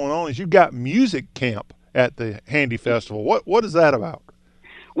got going on is you've got music camp at the Handy Festival. What is that about?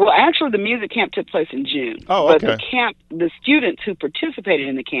 Well, actually, the music camp took place in June. Oh, okay. But the students who participated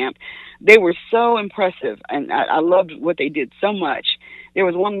in the camp, they were so impressive, and I loved what they did so much There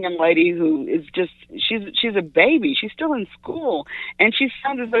was one young lady who is just, she's a baby. She's still in school, and she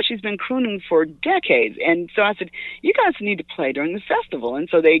sounds as though she's been crooning for decades. And so I said, you guys need to play during the festival. And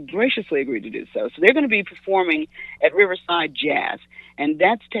so they graciously agreed to do so. So they're going to be performing at Riverside Jazz, and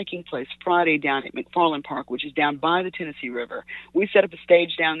that's taking place Friday down at McFarland Park, which is down by the Tennessee River. We set up a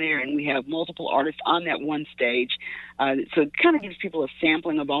stage down there, and we have multiple artists on that one stage. So it kind of gives people a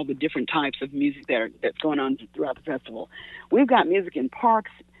sampling of all the different types of music that's going on throughout the festival. We've got music in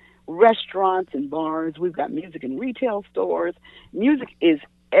parks, restaurants, and bars. We've got music in retail stores. Music is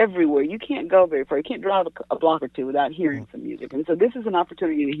everywhere. You can't go very far. You can't drive a block or two without hearing some music. And so this is an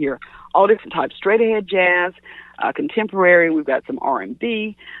opportunity to hear all different types, straight-ahead jazz, contemporary. We've got some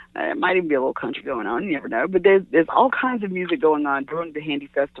R&B. It might even be a little country going on. You never know. But there's all kinds of music going on during the Handy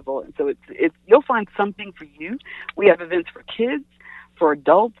Festival. And so it's you'll find something for you. We have events for kids. For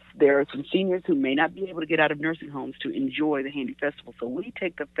adults, there are some seniors who may not be able to get out of nursing homes to enjoy the Handy Festival. So we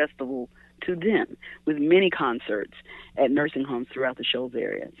take the festival to them with many concerts at nursing homes throughout the Shoals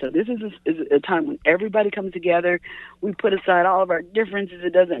area. So this is a time when everybody comes together. We put aside all of our differences.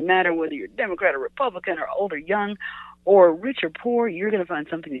 It doesn't matter whether you're Democrat or Republican or old or young or rich or poor. You're going to find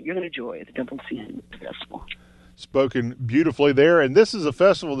something that you're going to enjoy at the WC Handy Festival. Spoken beautifully there. And this is a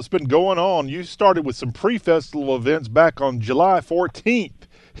festival that's been going on. You started with some pre-festival events back on July 14th.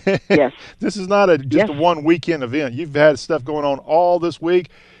 Yes. This is not just a one weekend event. You've had stuff going on all this week.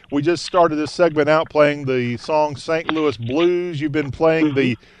 We just started this segment out playing the song St. Louis Blues. You've been playing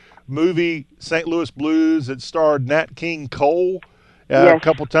the movie St. Louis Blues that starred Nat King Cole a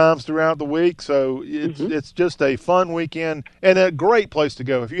couple times throughout the week. So it's just a fun weekend and a great place to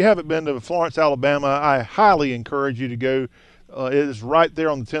go. If you haven't been to Florence, Alabama, I highly encourage you to go. It is right there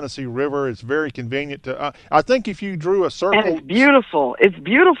on the Tennessee River. It's very convenient to. I think if you drew a circle, and it's beautiful. It's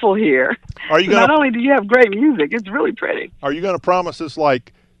beautiful here. Not only do you have great music, it's really pretty. Are you going to promise us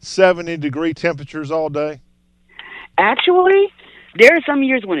like 70-degree temperatures all day? Actually, there are some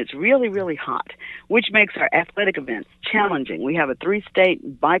years when it's really, really hot, which makes our athletic events challenging. We have a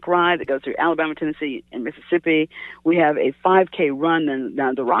 3-state bike ride that goes through Alabama, Tennessee, and Mississippi. We have a 5K run.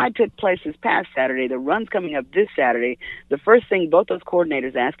 Now, the ride took place this past Saturday. The run's coming up this Saturday. The first thing both those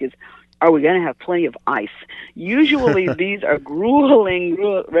coordinators ask is, are we going to have plenty of ice? Usually these are grueling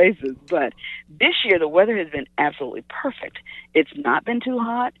races, but this year the weather has been absolutely perfect. It's not been too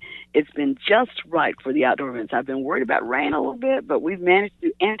hot. It's been just right for the outdoor events. I've been worried about rain a little bit, but we've managed to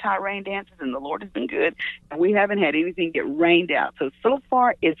do anti-rain dances, and the Lord has been good, and we haven't had anything get rained out. So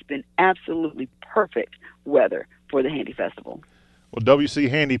far, it's been absolutely perfect weather for the Handy Festival. Well, W.C.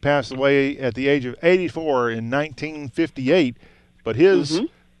 Handy passed away at the age of 84 in 1958, but his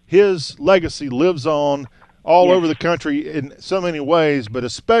legacy lives on all over the country in so many ways, but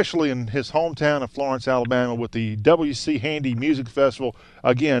especially in his hometown of Florence, Alabama, with the W.C. Handy Music Festival.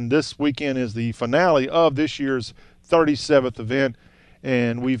 Again, this weekend is the finale of this year's 37th event,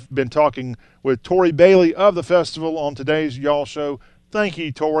 and we've been talking with Tori Bailey of the festival on today's Y'all Show. Thank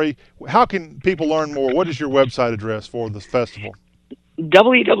you, Tori. How can people learn more? What is your website address for the festival?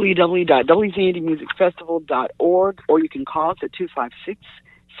 www.wchandymusicfestival.org, or you can call us at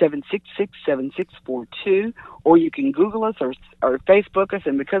 256-766-7642, or you can Google us or Facebook us.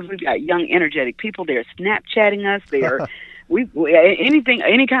 And because we've got young, energetic people, they're Snapchatting us. They are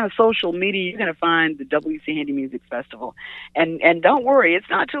any kind of social media. You're going to find the WC Handy Music Festival. And don't worry, it's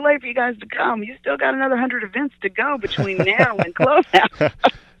not too late for you guys to come. You still got another 100 events to go between now and closeout.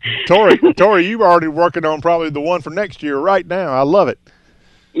 Tori, you're already working on probably the one for next year right now. I love it.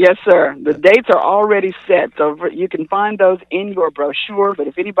 Yes, sir. The dates are already set, so you can find those in your brochure. But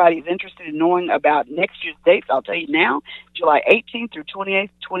if anybody is interested in knowing about next year's dates, I'll tell you now, July 18th through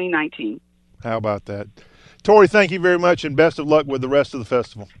 28th, 2019. How about that? Tori, thank you very much, and best of luck with the rest of the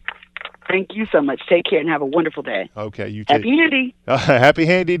festival. Thank you so much. Take care and have a wonderful day. Okay, you too. Happy Handy. Happy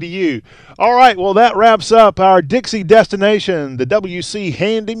Handy to you. All right, well, that wraps up our Dixie destination, the WC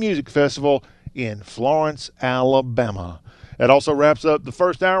Handy Music Festival in Florence, Alabama. That also wraps up the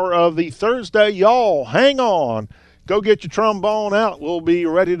first hour of the Thursday Y'all. Hang on. Go get your trombone out. We'll be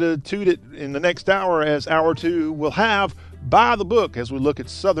ready to toot it in the next hour, as hour two will have By the Book, as we look at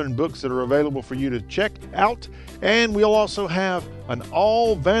Southern books that are available for you to check out. And we'll also have an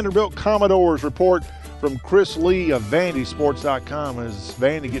all Vanderbilt Commodores report from Chris Lee of VandySports.com as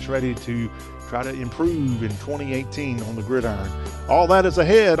Vandy gets ready to try to improve in 2018 on the gridiron. All that is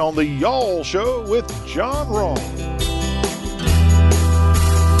ahead on the Y'all Show with John Rawl.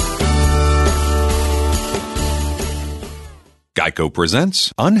 Geico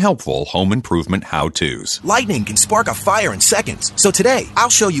presents Unhelpful Home Improvement How-Tos. Lightning can spark a fire in seconds. So today,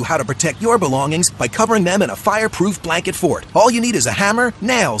 I'll show you how to protect your belongings by covering them in a fireproof blanket fort. All you need is a hammer,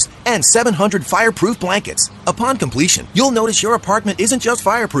 nails, and 700 fireproof blankets. Upon completion, you'll notice your apartment isn't just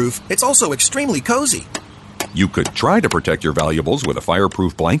fireproof, it's also extremely cozy. You could try to protect your valuables with a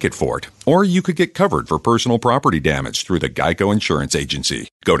fireproof blanket fort, or you could get covered for personal property damage through the Geico Insurance Agency.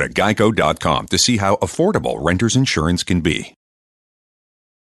 Go to geico.com to see how affordable renter's insurance can be.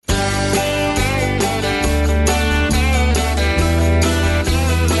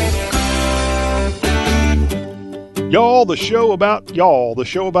 Y'all, the show about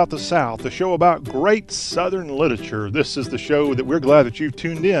the South, the show about great Southern literature. This is the show that we're glad that you've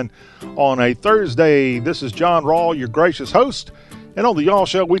tuned in on a Thursday. This is John Rawl, your gracious host. And on the Y'all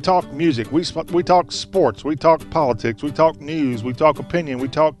Show, we talk music, we talk sports, we talk politics, we talk news, we talk opinion, we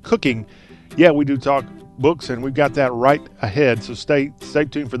talk cooking. Yeah, we do talk books, and we've got that right ahead, so stay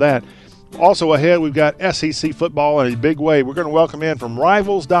tuned for that. Also ahead, we've got SEC football in a big way. We're going to welcome in from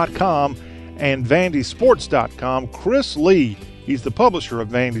Rivals.com and VandySports.com, Chris Lee. He's the publisher of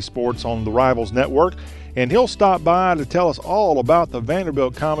Vandy Sports on the Rivals Network, and he'll stop by to tell us all about the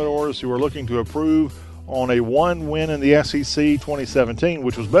Vanderbilt Commodores, who are looking to improve on a one win in the SEC 2017,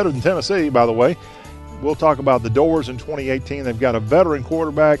 which was better than Tennessee, by the way. We'll talk about the Doors in 2018. They've got a veteran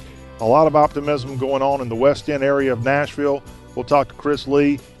quarterback, a lot of optimism going on in the West End area of Nashville. We'll talk to Chris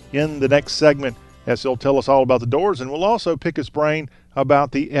Lee in the next segment as he'll tell us all about the Doors, and we'll also pick his brain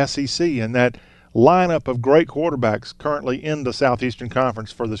about the SEC and that lineup of great quarterbacks currently in the Southeastern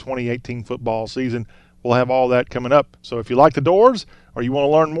Conference for the 2018 football season. We'll have all that coming up. So if you like the Doors or you want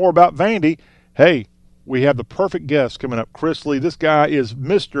to learn more about Vandy, hey, we have the perfect guest coming up, Chris Lee. This guy is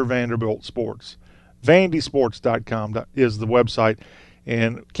Mr. Vanderbilt Sports. VandySports.com is the website,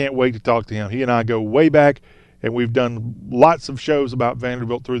 and can't wait to talk to him. He and I go way back, and we've done lots of shows about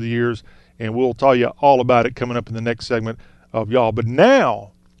Vanderbilt through the years, and we'll tell you all about it coming up in the next segment of y'all. But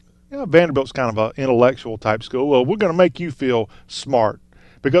now, Vanderbilt's kind of an intellectual type school. Well, we're going to make you feel smart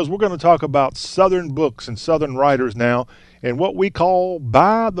because we're going to talk about Southern books and Southern writers now and what we call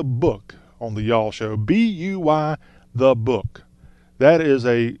By the Book on the Y'all Show. B-U-Y, the book. That is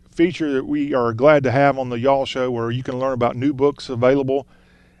a feature that we are glad to have on the Y'all Show where you can learn about new books available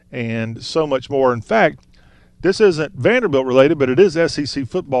and so much more. In fact, this isn't Vanderbilt related, but it is SEC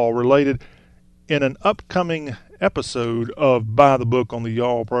football related. In an upcoming episode of By the Book on the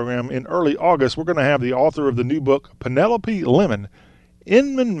Y'all program in early August, we're going to have the author of the new book, Penelope Lemon.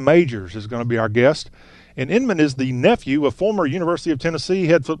 Inman Majors is going to be our guest. And Inman is the nephew of former University of Tennessee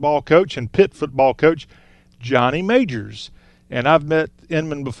head football coach and Pitt football coach Johnny Majors. And I've met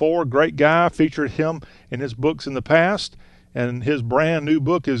Inman before, great guy, featured him in his books in the past. And his brand new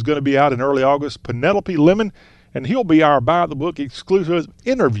book is going to be out in early August, Penelope Lemon. And he'll be our By the Book exclusive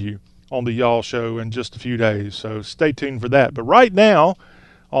interview on the Y'all Show in just a few days, so stay tuned for that. But right now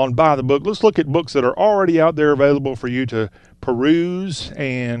on By the Book, let's look at books that are already out there available for you to peruse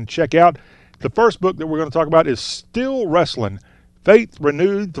and check out. The first book that we're going to talk about is Still Wrestling, Faith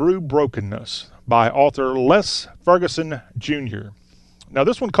Renewed Through Brokenness by author Les Ferguson Jr. Now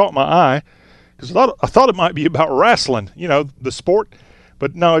this one caught my eye because I thought it might be about wrestling, the sport,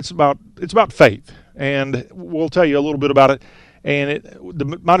 but no, it's about faith, and we'll tell you a little bit about it. And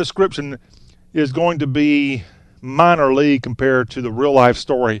my description is going to be minor league compared to the real-life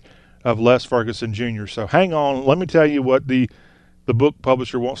story of Les Ferguson Jr. So hang on. Let me tell you what the book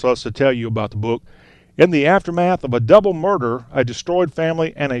publisher wants us to tell you about the book. In the aftermath of a double murder, a destroyed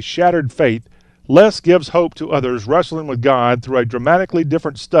family, and a shattered faith, Les gives hope to others wrestling with God through a dramatically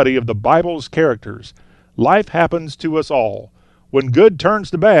different study of the Bible's characters. Life happens to us all. When good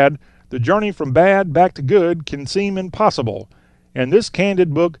turns to bad, the journey from bad back to good can seem impossible. In this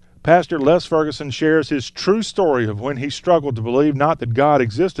candid book, Pastor Les Ferguson shares his true story of when he struggled to believe not that God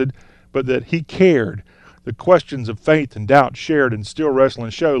existed, but that he cared. The questions of faith and doubt shared in Still Wrestling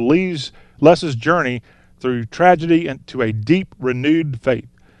show Les's journey through tragedy and to a deep, renewed faith.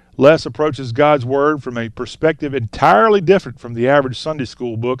 Les approaches God's Word from a perspective entirely different from the average Sunday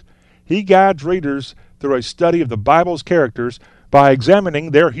school book. He guides readers through a study of the Bible's characters by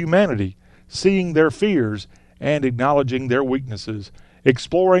examining their humanity, seeing their fears, and acknowledging their weaknesses,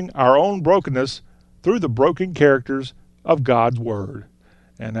 exploring our own brokenness through the broken characters of God's Word.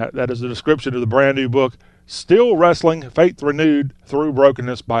 And that is a description of the brand new book, Still Wrestling, Faith Renewed Through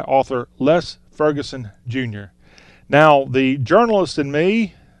Brokenness by author Les Ferguson Jr. Now, the journalist in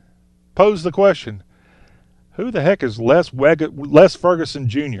me posed the question, who the heck is Les Ferguson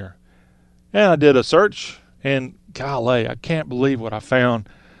Jr.? And I did a search, and golly, I can't believe what I found.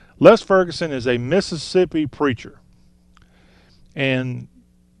 Les Ferguson is a Mississippi preacher. And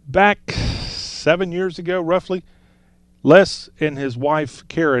back 7 years ago, roughly, Les and his wife,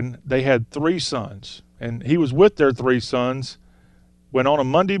 Karen, they had 3 sons. And he was with their 3 sons when on a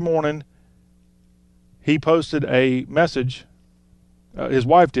Monday morning, he posted a message, his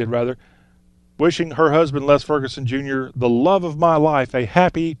wife did rather, wishing her husband, Les Ferguson Jr., the love of my life, a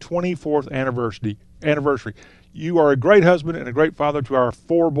happy 24th anniversary. You are a great husband and a great father to our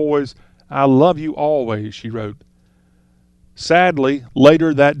 4 boys. I love you always, she wrote. Sadly,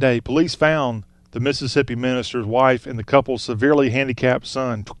 later that day, police found the Mississippi minister's wife and the couple's severely handicapped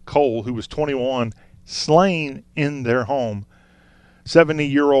son, Cole, who was 21, slain in their home.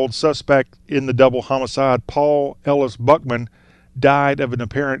 70-year-old suspect in the double homicide, Paul Ellis Buckman, died of an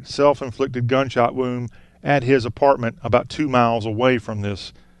apparent self-inflicted gunshot wound at his apartment about 2 miles away from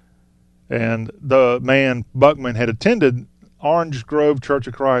this. And the man, Buckman, had attended Orange Grove Church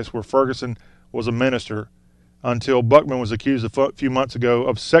of Christ, where Ferguson was a minister, until Buckman was accused a few months ago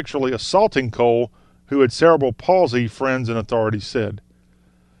of sexually assaulting Cole, who had cerebral palsy, friends and authorities said.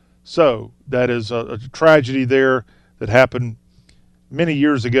 So that is a tragedy there that happened many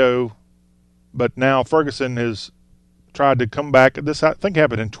years ago, but now Ferguson has tried to come back. This, I think,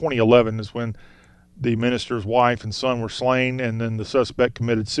 happened in 2011 is when the minister's wife and son were slain, and then the suspect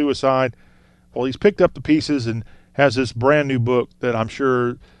committed suicide. Well, he's picked up the pieces and has this brand new book that I'm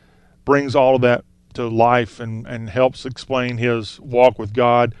sure brings all of that to life and helps explain his walk with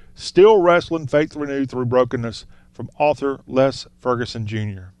God. Still Wrestling, Faith Renewed Through Brokenness, from author Les Ferguson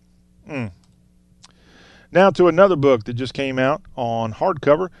Jr. Now to another book that just came out on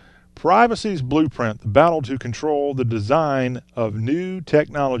hardcover, Privacy's Blueprint, The Battle to Control the Design of New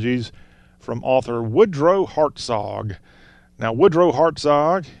Technologies, from author Woodrow Hartzog. Now, Woodrow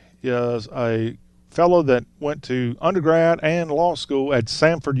Hartzog is a fellow that went to undergrad and law school at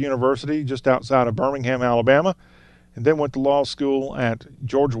Samford University, just outside of Birmingham, Alabama, and then went to law school at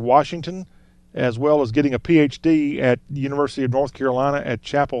George Washington, as well as getting a PhD at the University of North Carolina at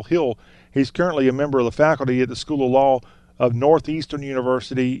Chapel Hill. He's currently a member of the faculty at the School of Law of Northeastern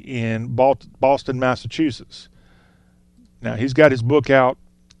University in Boston, Massachusetts. Now, he's got his book out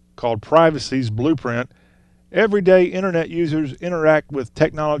called Privacy's Blueprint. Everyday internet users interact with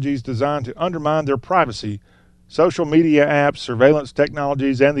technologies designed to undermine their privacy. Social media apps, surveillance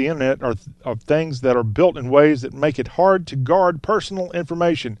technologies, and the internet are things that are built in ways that make it hard to guard personal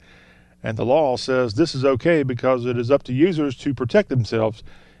information. And the law says this is okay because it is up to users to protect themselves,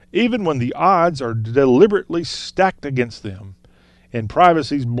 even when the odds are deliberately stacked against them. In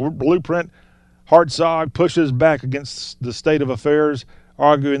Privacy's Blueprint, Hartzog pushes back against the state of affairs,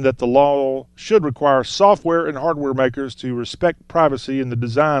 arguing that the law should require software and hardware makers to respect privacy in the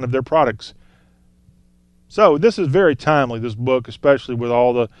design of their products. So this is very timely, this book, especially with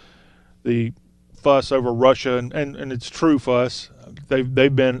all the fuss over Russia, and it's true fuss.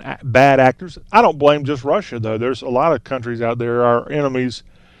 They've been bad actors. I don't blame just Russia, though. There's a lot of countries out there, our enemies,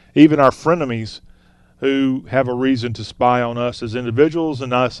 even our frenemies, who have a reason to spy on us as individuals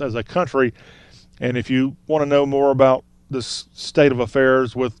and us as a country. And if you want to know more about this state of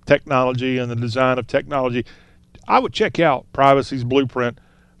affairs with technology and the design of technology, I would check out Privacy's Blueprint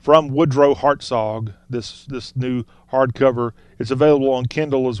from Woodrow Hartzog, this new hardcover. It's available on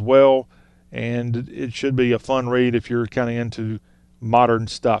Kindle as well, and it should be a fun read if you're kind of into modern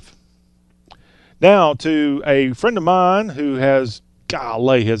stuff. Now to a friend of mine who has,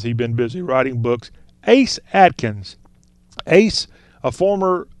 golly, has he been busy writing books, Ace Atkins. Ace, a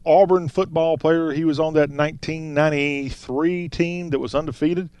former Auburn football player. He was on that 1993 team that was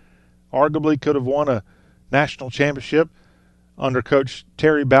undefeated. Arguably could have won a national championship under Coach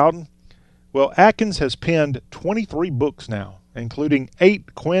Terry Bowden. Well, Atkins has penned 23 books now, including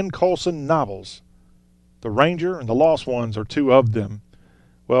 8 Quinn Colson novels. The Ranger and The Lost Ones are 2 of them.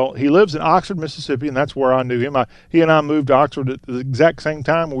 Well, he lives in Oxford, Mississippi, and that's where I knew him. He and I moved to Oxford at the exact same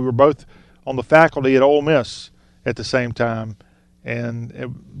time. We were both on the faculty at Ole Miss at the same time. And it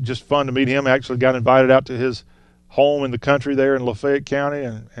was just fun to meet him. I actually got invited out to his home in the country there in Lafayette County,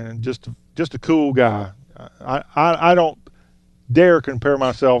 and just a cool guy. I don't dare compare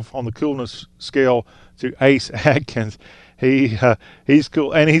myself on the coolness scale to Ace Atkins. He's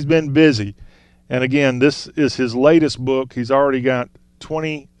cool, and he's been busy. And again, this is his latest book. He's already got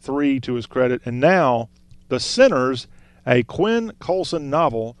 23 to his credit. And now, The Sinners, a Quinn Colson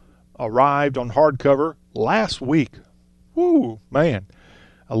novel, arrived on hardcover last week. Woo, man.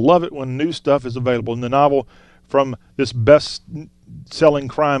 I love it when new stuff is available. In the novel from this best-selling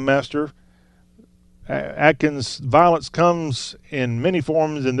crime master, Atkins' violence comes in many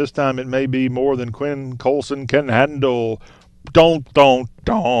forms, and this time it may be more than Quinn Colson can handle. Don't.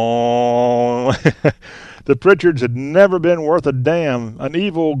 The Pritchards had never been worth a damn, an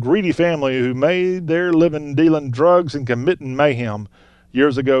evil, greedy family who made their living dealing drugs and committing mayhem.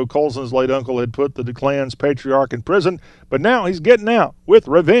 Years ago, Colson's late uncle had put the clan's patriarch in prison, but now he's getting out with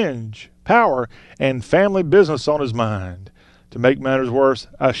revenge, power, and family business on his mind. To make matters worse,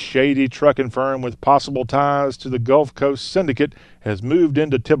 a shady trucking firm with possible ties to the Gulf Coast Syndicate has moved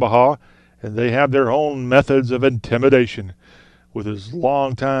into Tibaha, and they have their own methods of intimidation. With his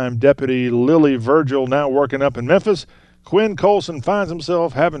longtime deputy Lily Virgil now working up in Memphis, Quinn Colson finds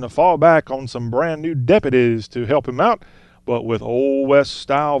himself having to fall back on some brand new deputies to help him out, but with Old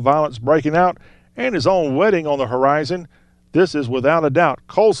West-style violence breaking out and his own wedding on the horizon, this is without a doubt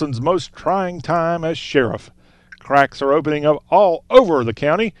Colson's most trying time as sheriff. Cracks are opening up all over the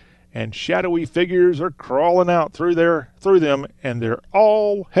county, and shadowy figures are crawling out through them, and they're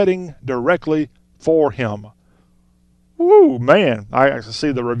all heading directly for him. Woo, man. I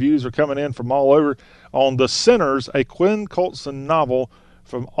see the reviews are coming in from all over on The Sinners, a Quinn Colson novel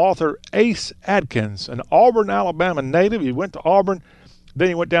from author Ace Adkins, an Auburn, Alabama native. He went to Auburn, then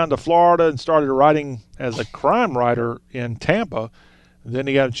he went down to Florida and started writing as a crime writer in Tampa. Then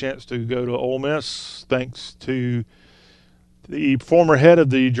he got a chance to go to Ole Miss thanks to the former head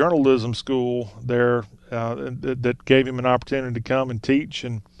of the journalism school there that gave him an opportunity to come and teach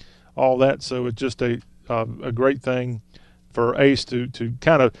and all that. So it's just a great thing for Ace to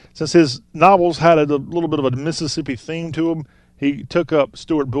kind of, since his novels had a little bit of a Mississippi theme to them, he took up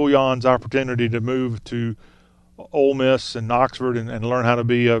Stuart Bullion's opportunity to move to Ole Miss and Oxford and learn how to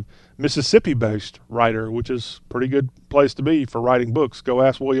be a Mississippi-based writer, which is a pretty good place to be for writing books. Go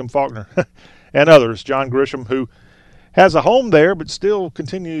ask William Faulkner and others. John Grisham, who has a home there but still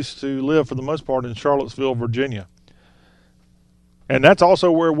continues to live for the most part in Charlottesville, Virginia. And that's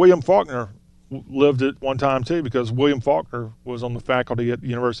also where William Faulkner lived at one time too, because William Faulkner was on the faculty at the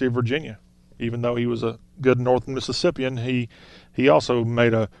University of Virginia. Even though he was a good North Mississippian, he also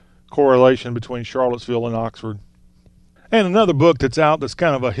made a correlation between Charlottesville and Oxford. And another book that's out that's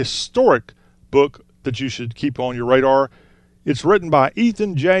kind of a historic book that you should keep on your radar. It's written by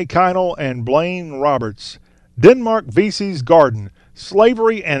Ethan J. Keinel and Blaine Roberts. Denmark Vesey's Garden,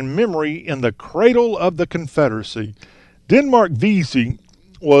 Slavery and Memory in the Cradle of the Confederacy. Denmark Vesey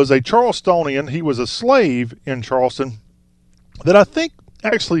was a Charlestonian. He was a slave in Charleston that I think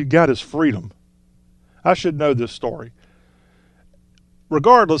actually got his freedom. I should know this story.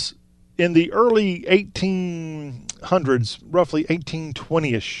 Regardless, in the early 1800s, roughly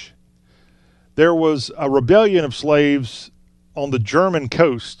 1820-ish, there was a rebellion of slaves on the German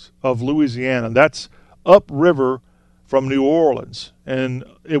coast of Louisiana. That's upriver from New Orleans, and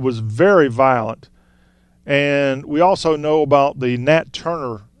it was very violent. And we also know about the Nat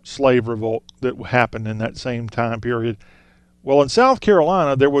Turner slave revolt that happened in that same time period. Well, in South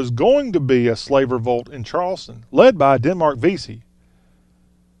Carolina, there was going to be a slave revolt in Charleston, led by Denmark Vesey.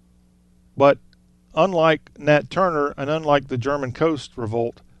 But unlike Nat Turner and unlike the German Coast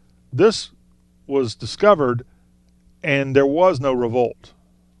Revolt, this was discovered and there was no revolt.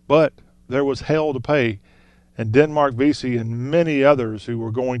 But there was hell to pay. And Denmark Vesey and many others who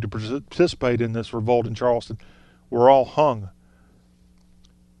were going to participate in this revolt in Charleston were all hung.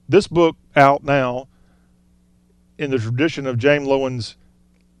 This book, out now, in the tradition of James Loewen's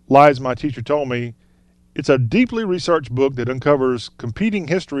Lies My Teacher Told Me, it's a deeply researched book that uncovers competing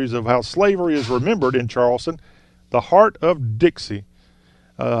histories of how slavery is remembered in Charleston, the heart of Dixie.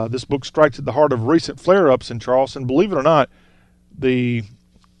 This book strikes at the heart of recent flare-ups in Charleston. Believe it or not, the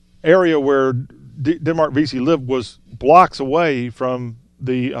area where Denmark Vesey lived was blocks away from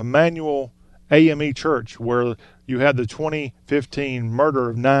the Emmanuel AME Church, where you had the 2015 murder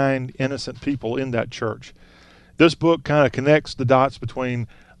of 9 innocent people in that church. This book kind of connects the dots between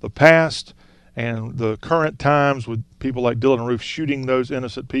the past and the current times with people like Dylann Roof shooting those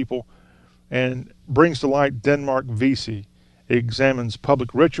innocent people, and brings to light Denmark Vesey. It examines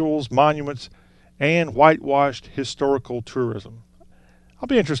public rituals, monuments, and whitewashed historical tourism. I'll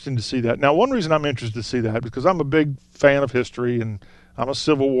be interested to see that. Now, one reason I'm interested to see that, because I'm a big fan of history and I'm a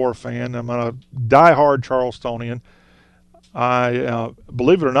Civil War fan. I'm a diehard Charlestonian.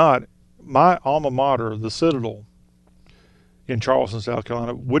 Believe it or not, my alma mater, the Citadel in Charleston, South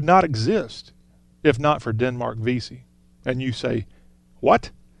Carolina, would not exist if not for Denmark Vesey. And you say, what?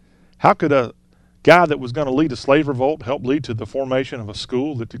 How could a guy that was going to lead a slave revolt help lead to the formation of a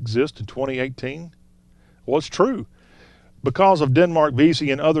school that exists in 2018? Well, it's true. Because of Denmark Vesey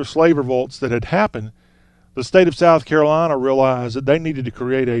and other slave revolts that had happened, the state of South Carolina realized that they needed to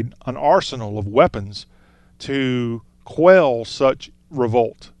create an arsenal of weapons to quell such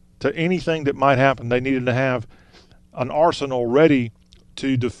revolt. To anything that might happen, they needed to have an arsenal ready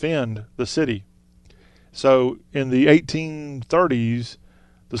to defend the city. So in the 1830s,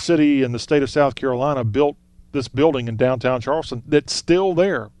 the city and the state of South Carolina built this building in downtown Charleston that's still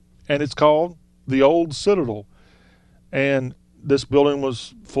there, and it's called the Old Citadel. And this building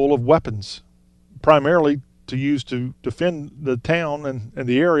was full of weapons, primarily to use to defend the town and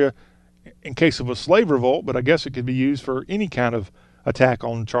the area in case of a slave revolt, but I guess it could be used for any kind of attack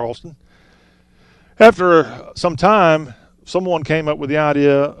on Charleston. After some time, someone came up with the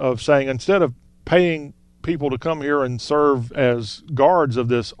idea of saying, instead of paying people to come here and serve as guards of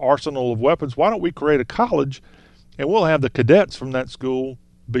this arsenal of weapons, why don't we create a college and we'll have the cadets from that school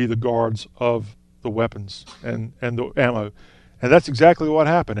be the guards of the weapons and the ammo. And that's exactly what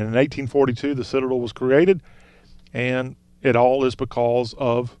happened. And in 1842, the Citadel was created, and it all is because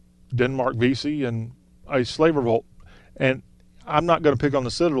of Denmark Vesey and a slave revolt. And I'm not going to pick on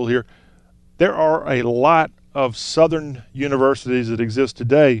the Citadel here. There are a lot of southern universities that exist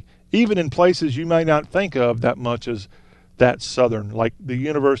today, even in places you may not think of that much as that southern, like the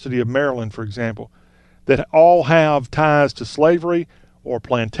University of Maryland, for example, that all have ties to slavery or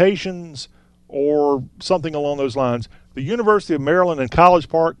plantations or something along those lines. The University of Maryland in College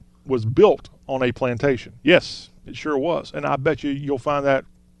Park was built on a plantation. Yes, it sure was. And I bet you'll find that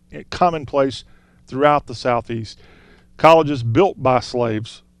commonplace throughout the Southeast. Colleges built by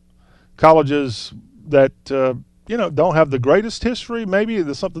slaves, colleges that don't have the greatest history. Maybe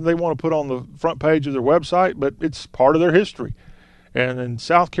there's something they want to put on the front page of their website, but it's part of their history. And in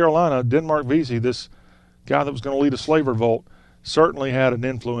South Carolina, Denmark Vesey, this guy that was going to lead a slave revolt, certainly had an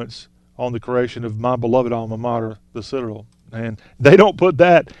influence on the creation of my beloved alma mater, the Citadel. And they don't put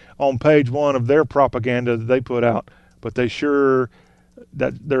that on page one of their propaganda that they put out, but there sure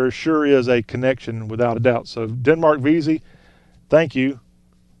is a connection without a doubt. So Denmark Vesey, thank you.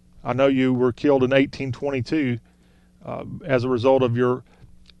 I know you were killed in 1822 as a result of your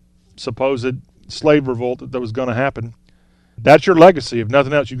supposed slave revolt that was going to happen. That's your legacy. If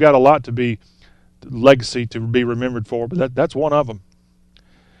nothing else, you've got a lot to be legacy to be remembered for, but that's one of them.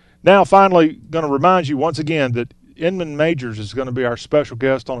 Now, finally, going to remind you once again that Inman Majors is going to be our special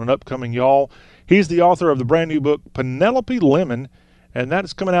guest on an upcoming Y'all. He's the author of the brand new book, Penelope Lemon, and that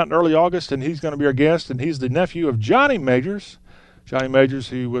is coming out in early August, and he's going to be our guest, and he's the nephew of Johnny Majors. Johnny Majors,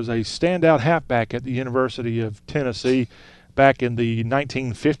 who was a standout halfback at the University of Tennessee back in the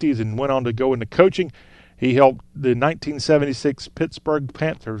 1950s and went on to go into coaching. He helped the 1976 Pittsburgh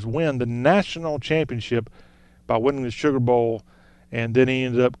Panthers win the national championship by winning the Sugar Bowl, and then he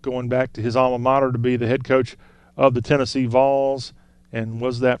ended up going back to his alma mater to be the head coach of the Tennessee Vols, and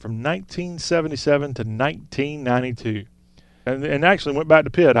was that from 1977 to 1992. And actually went back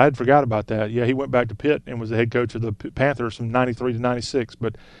to Pitt. I had forgot about that. Yeah, he went back to Pitt and was the head coach of the Panthers from 93 to 96.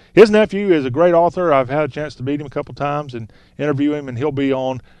 But his nephew is a great author. I've had a chance to meet him a couple times and interview him, and he'll be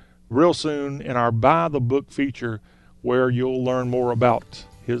on real soon in our Buy the Book feature, where you'll learn more about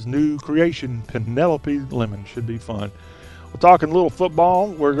his new creation, Penelope Lemon. Should be fun. We're talking a little football.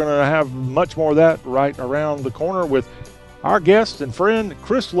 We're going to have much more of that right around the corner with our guest and friend,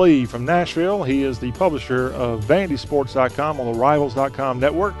 Chris Lee from Nashville. He is the publisher of VandySports.com on the Rivals.com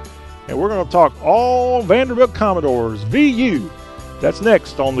network. And we're going to talk all Vanderbilt Commodores, VU. That's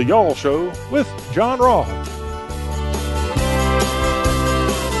next on The Y'all Show with John Rawl.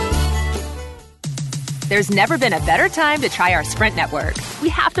 There's never been a better time to try our Sprint network. We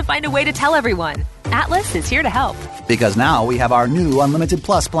have to find a way to tell everyone. Atlas is here to help. Because now we have our new Unlimited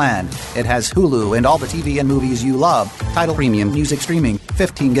Plus plan. It has Hulu and all the TV and movies you love, Tidal Premium music streaming,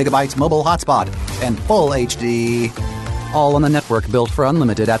 15 gigabytes mobile hotspot, and full HD. All on the network built for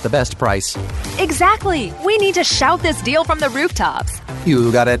unlimited at the best price. Exactly. We need to shout this deal from the rooftops.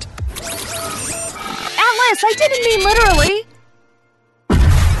 You got it. Atlas, I didn't mean literally.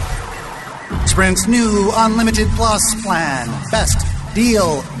 Sprint's new Unlimited Plus plan. Best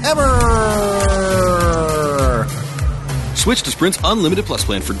deal ever. Switch to Sprint's Unlimited Plus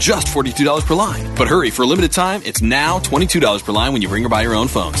plan for just $42 per line. But hurry, for a limited time, it's now $22 per line when you bring or buy your own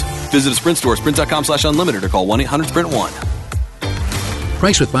phones. Visit a Sprint store, sprint.com/unlimited, or call 1-800-SPRINT-1.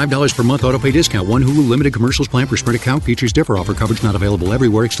 Price with $5 per month autopay discount. One Hulu limited commercials plan per Sprint account. Features differ. Offer coverage not available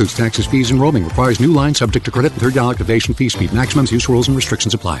everywhere. Excludes taxes, fees, and roaming. Requires new line subject to credit and $30 activation fee. Speed maximums, use rules, and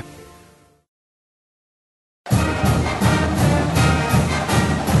restrictions apply.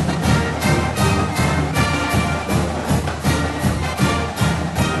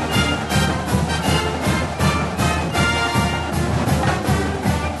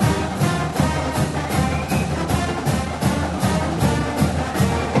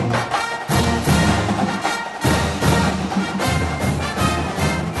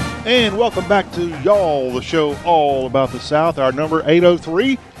 And welcome back to Y'all, the show all about the South. Our number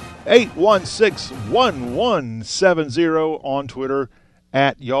 803 816-1170 on Twitter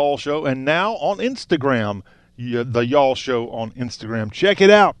at Y'all Show, and now on Instagram, the Y'all Show on Instagram. Check it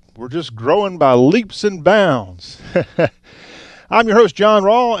out. We're just growing by leaps and bounds. I'm your host, John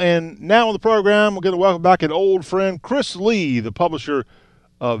Rawl, and now on the program, we're going to welcome back an old friend, Chris Lee, the publisher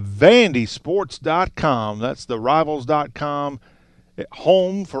of VandySports.com. That's the Rivals.com,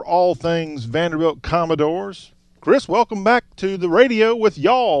 home for all things Vanderbilt Commodores. Chris, welcome back to the radio with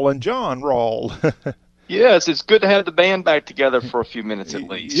y'all and John Rawl. Yes, it's good to have the band back together for a few minutes at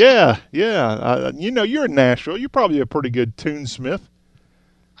least. Yeah. You're in Nashville. You're probably a pretty good tunesmith.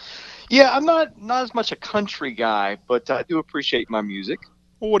 Yeah, I'm not as much a country guy, but I do appreciate my music.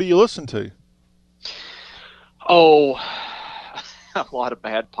 Well, what do you listen to? Oh, a lot of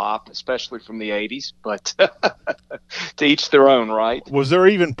bad pop, especially from the 80s, but to each their own, right? Was there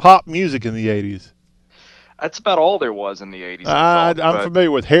even pop music in the 80s? That's about all there was in the 80s. I'm familiar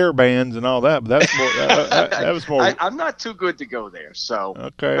with hair bands and all that, but that's more. That was more. I'm not too good to go there, so.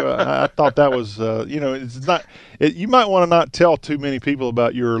 Okay, I thought that was. It's not. You might want to not tell too many people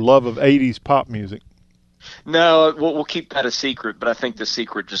about your love of 80s pop music. No, we'll keep that a secret, but I think the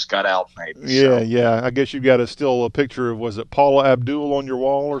secret just got out, maybe. Yeah. I guess you've got a picture of, was it Paula Abdul on your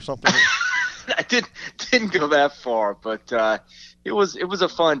wall or something? I didn't go that far, but it was a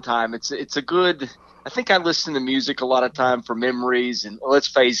fun time. It's a good. I think I listen to music a lot of time for memories, and let's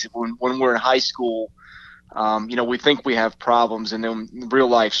face it, when we're in high school, we think we have problems, and then real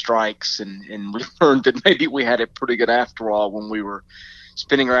life strikes, and we learned that maybe we had it pretty good after all when we were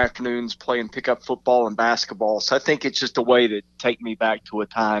spending our afternoons playing pickup football and basketball. So I think it's just a way to take me back to a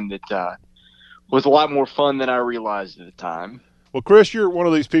time that was a lot more fun than I realized at the time. Well, Chris, you're one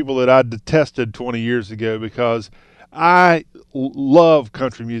of these people that I detested 20 years ago because I love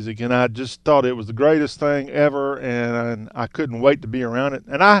country music, and I just thought it was the greatest thing ever, and I couldn't wait to be around it.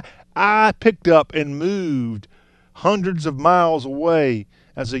 And I picked up and moved hundreds of miles away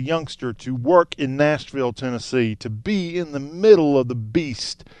as a youngster to work in Nashville, Tennessee, to be in the middle of the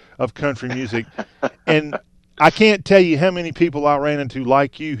beast of country music. And I can't tell you how many people I ran into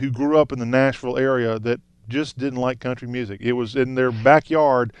like you who grew up in the Nashville area that just didn't like country music. It was in their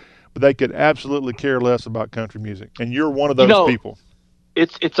backyard, but they could absolutely care less about country music. And you're one of those people.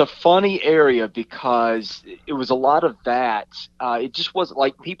 It's a funny area because it was a lot of that. It just wasn't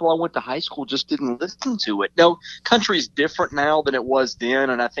like people I went to high school just didn't listen to it. No, country's different now than it was then,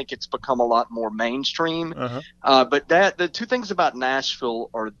 and I think it's become a lot more mainstream. But the two things about Nashville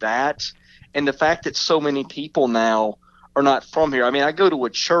are that and the fact that so many people now are not from here. I mean, I go to a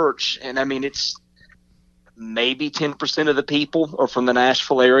church, and I mean, it's maybe 10% of the people are from the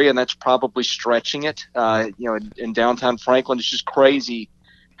Nashville area, and that's probably stretching it. In downtown Franklin, it's just crazy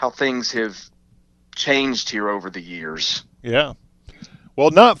how things have changed here over the years. Yeah. Well,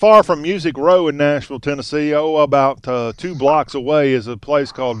 not far from Music Row in Nashville, Tennessee, about 2 blocks away is a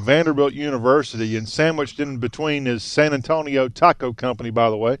place called Vanderbilt University, and sandwiched in between is San Antonio Taco Company, by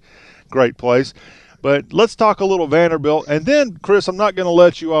the way. Great place. But let's talk a little Vanderbilt. And then, Chris, I'm not going to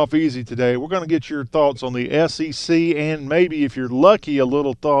let you off easy today. We're going to get your thoughts on the SEC and maybe, if you're lucky, a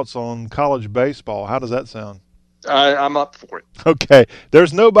little thoughts on college baseball. How does that sound? I'm up for it. Okay.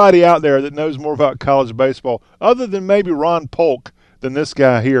 There's nobody out there that knows more about college baseball other than maybe Ron Polk than this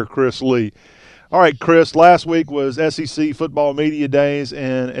guy here, Chris Lee. All right, Chris, last week was SEC Football Media Days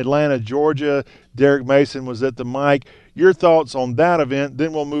in Atlanta, Georgia. Derek Mason was at the mic. Your thoughts on that event,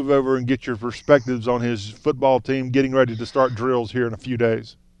 then we'll move over and get your perspectives on his football team getting ready to start drills here in a few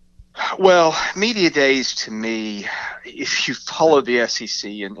days. Well, Media Days to me, if you follow the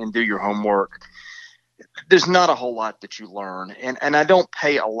SEC and do your homework, there's not a whole lot that you learn. And I don't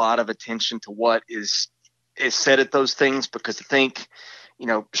pay a lot of attention to what is said at those things because I think –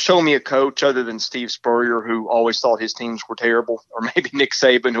 show me a coach other than Steve Spurrier, who always thought his teams were terrible, or maybe Nick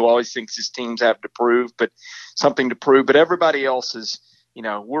Saban, who always thinks his teams have something to prove. But everybody else is,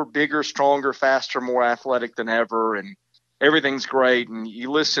 we're bigger, stronger, faster, more athletic than ever, and everything's great. And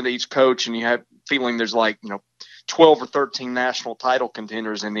you listen to each coach, and you have feeling there's 12 or 13 national title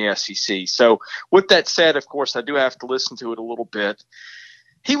contenders in the SEC. So with that said, of course, I do have to listen to it a little bit.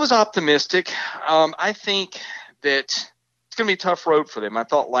 He was optimistic. I think that it's going to be a tough road for them. I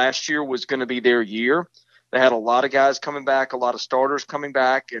thought last year was going to be their year. They had a lot of guys coming back, a lot of starters coming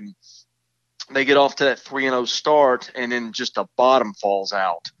back, and they get off to that 3-0 start, and then just the bottom falls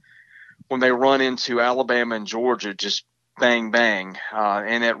out when they run into Alabama and Georgia, just bang, bang.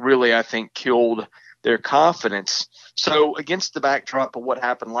 And it really, I think, killed their confidence. So against the backdrop of what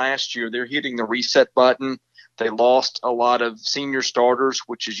happened last year, they're hitting the reset button. They lost a lot of senior starters,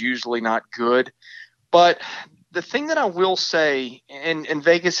 which is usually not good. But the thing that I will say, and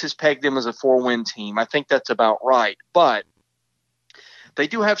Vegas has pegged them as a 4-win team. I think that's about right. But they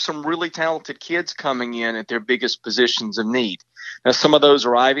do have some really talented kids coming in at their biggest positions of need. Now, some of those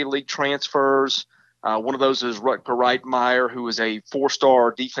are Ivy League transfers. One of those is Rutger Reitmeyer, who was a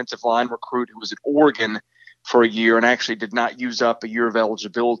 4-star defensive line recruit who was at Oregon for a year and actually did not use up a year of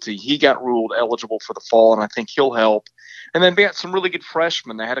eligibility. He got ruled eligible for the fall, and I think he'll help. And then they got some really good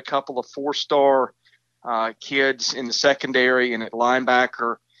freshmen. They had a couple of 4-star kids in the secondary and at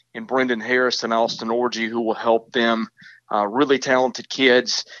linebacker in Brendan Harris and Austin Orji who will help them. Really talented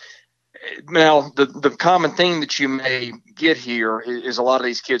kids. Now, the common thing that you may get here is a lot of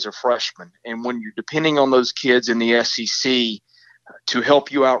these kids are freshmen. And when you're depending on those kids in the SEC to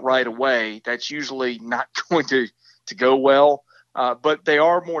help you out right away, that's usually not going to go well. But they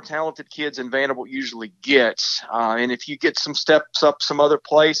are more talented kids than Vanderbilt usually gets. And if you get some steps up some other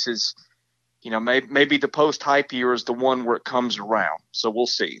places, maybe the post-hype year is the one where it comes around. So we'll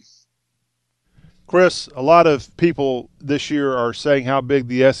see. Chris, a lot of people this year are saying how big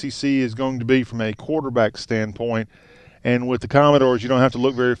the SEC is going to be from a quarterback standpoint. And with the Commodores, you don't have to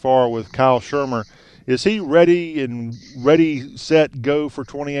look very far with Kyle Shurmur. Is he ready, set, go for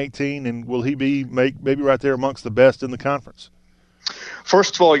 2018? And will he be maybe right there amongst the best in the conference?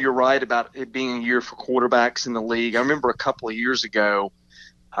 First of all, you're right about it being a year for quarterbacks in the league. I remember a couple of years ago,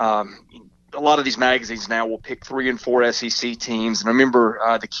 a lot of these magazines now will pick 3 and 4 SEC teams. And I remember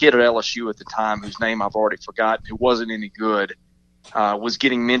the kid at LSU at the time, whose name I've already forgotten, who wasn't any good, was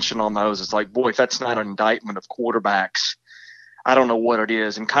getting mentioned on those. It's like, boy, if that's not an indictment of quarterbacks, I don't know what it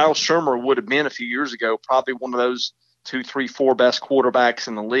is. And Kyle Shurmur would have been a few years ago probably one of those 2, 3, 4 best quarterbacks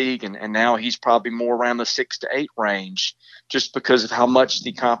in the league. And now he's probably more around the 6 to 8 range just because of how much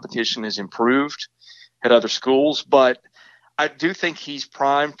the competition has improved at other schools. But I do think he's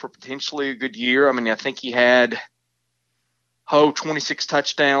primed for potentially a good year. I mean, I think he had, 26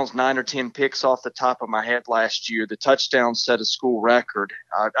 touchdowns, 9 or 10 picks off the top of my head last year. The touchdowns set a school record.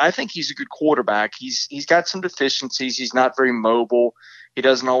 I think he's a good quarterback. He's got some deficiencies. He's not very mobile. He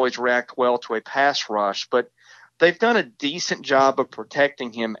doesn't always react well to a pass rush, but they've done a decent job of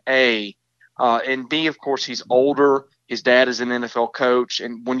protecting him, A, and B, of course, he's older. His dad is an NFL coach.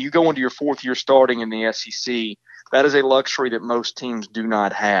 And when you go into your 4th year starting in the SEC, that is a luxury that most teams do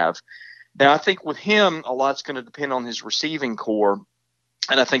not have. Now, I think with him, a lot's going to depend on his receiving core,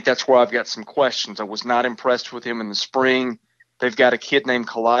 and I think that's where I've got some questions. I was not impressed with him in the spring. They've got a kid named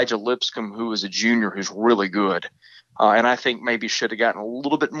Kalijah Lipscomb, who is a junior, who's really good, and I think maybe should have gotten a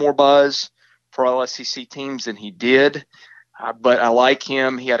little bit more buzz for all SEC teams than he did. But I like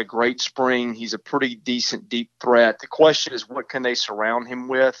him. He had a great spring. He's a pretty decent deep threat. The question is, what can they surround him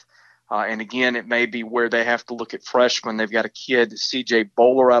with? And again, it may be where they have to look at freshmen. They've got a kid, C.J.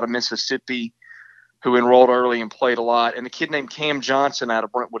 Bowler out of Mississippi, who enrolled early and played a lot, and a kid named Cam Johnson out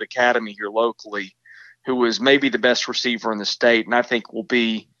of Brentwood Academy here locally, who is maybe the best receiver in the state, and I think will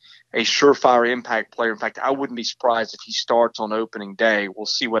be a surefire impact player. In fact, I wouldn't be surprised if he starts on opening day. We'll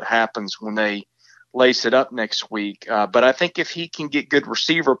see what happens when they lace it up next week. But I think if he can get good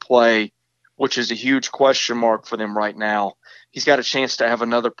receiver play, which is a huge question mark for them right now, he's got a chance to have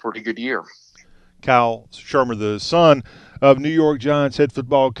another pretty good year. Kyle Shurmur, the son of New York Giants head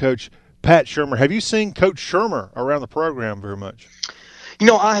football coach Pat Shurmur. Have you seen Coach Shurmur around the program very much?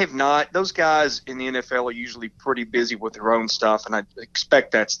 I have not. Those guys in the NFL are usually pretty busy with their own stuff, and I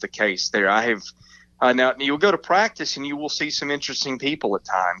expect that's the case there. I have now you'll go to practice and you will see some interesting people at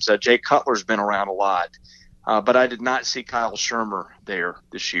times. Jay Cutler's been around a lot, but I did not see Kyle Shurmur there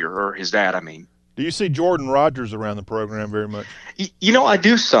this year, or his dad, I mean. Do you see Jordan Rodgers around the program very much? I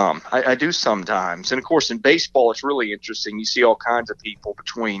do some. I do sometimes. And, of course, in baseball it's really interesting. You see all kinds of people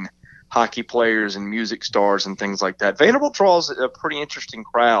between hockey players and music stars and things like that. Vanderbilt draws a pretty interesting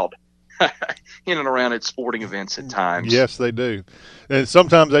crowd in and around its sporting events at times. Yes, they do. And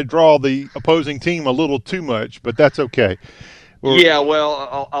sometimes they draw the opposing team a little too much, but that's okay. Yeah,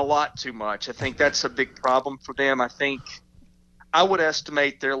 well, a lot too much. I think that's a big problem for them. I would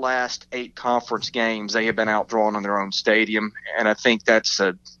estimate their last 8 conference games, they have been outdrawn in their own stadium, and I think that's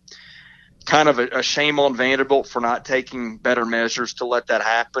a kind of a shame on Vanderbilt for not taking better measures to let that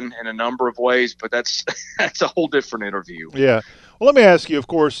happen in a number of ways, but that's a whole different interview. Yeah. Well, let me ask you, of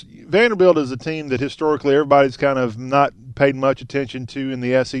course, Vanderbilt is a team that historically everybody's kind of not paid much attention to in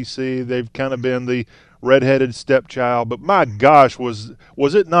the SEC. They've kind of been the redheaded stepchild, but my gosh, was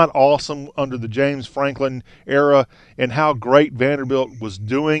it not awesome under the James Franklin era and how great Vanderbilt was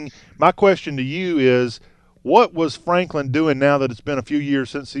doing? My question to you is, what was Franklin doing now that it's been a few years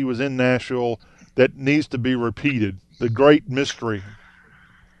since he was in Nashville that needs to be repeated? The great mystery.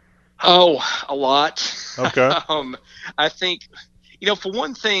 Oh, a lot. Okay. I think, for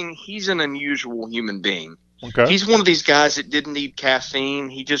one thing, he's an unusual human being. Okay. He's one of these guys that didn't need caffeine.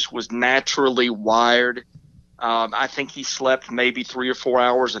 He just was naturally wired. I think he slept maybe 3 or 4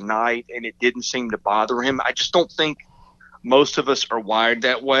 hours a night, and it didn't seem to bother him. I just don't think most of us are wired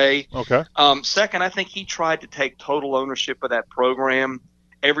that way. Okay. Second, I think he tried to take total ownership of that program,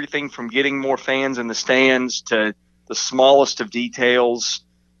 everything from getting more fans in the stands to the smallest of details,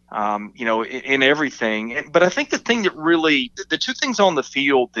 in everything. But I think the thing that really – the two things on the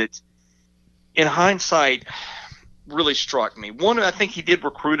field that, in hindsight, really struck me. One, I think he did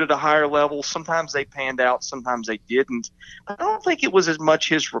recruit at a higher level. Sometimes they panned out, sometimes they didn't. I don't think it was as much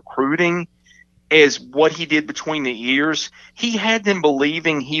his recruiting as what he did between the ears. He had them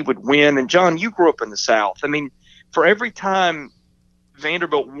believing he would win. And, John, you grew up in the South. I mean, for every time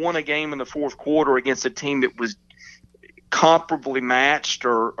Vanderbilt won a game in the fourth quarter against a team that was comparably matched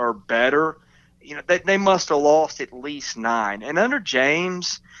or better, they must have lost at least 9. And under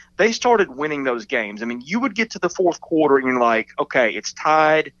James, they started winning those games. I mean, you would get to the fourth quarter and you're like, okay, it's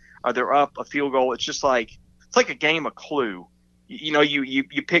tied, or they're up a field goal. It's just like a game of Clue. You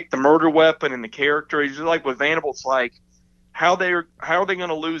pick the murder weapon and the character. It's just like with Vanderbilt, it's like how are they going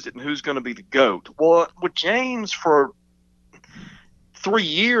to lose it and who's going to be the GOAT? Well, with James for 3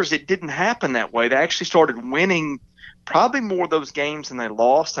 years, it didn't happen that way. They actually started winning probably more of those games than they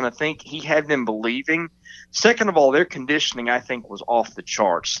lost, and I think he had them believing. Second of all, their conditioning, I think, was off the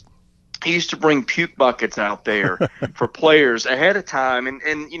charts. He used to bring puke buckets out there for players ahead of time, and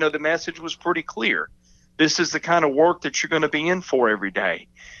the message was pretty clear. This is the kind of work that you're going to be in for every day.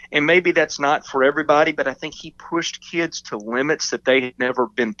 And maybe that's not for everybody, but I think he pushed kids to limits that they had never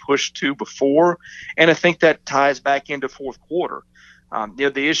been pushed to before, and I think that ties back into fourth quarter.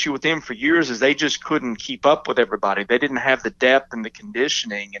 The issue with them for years is they just couldn't keep up with everybody. They didn't have the depth and the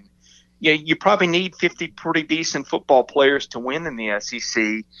conditioning. And you probably need 50 pretty decent football players to win in the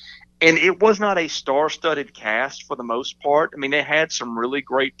SEC. And it was not a star-studded cast for the most part. I mean, they had some really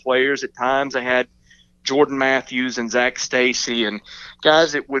great players at times. They had Jordan Matthews and Zach Stacy and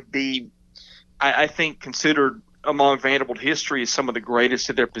guys that would be, I think, considered among Vanderbilt history as some of the greatest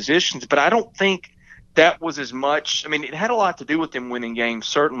of their positions. But I don't think that was as much – I mean, it had a lot to do with them winning games,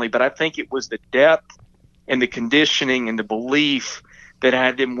 certainly, but I think it was the depth and the conditioning and the belief that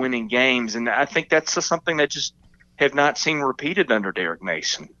had them winning games. And I think that's just something that just have not seen repeated under Derek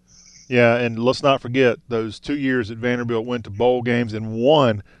Mason. Yeah, and let's not forget those 2 years that Vanderbilt went to bowl games and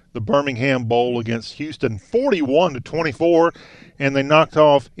won the Birmingham Bowl against Houston 41-24, and they knocked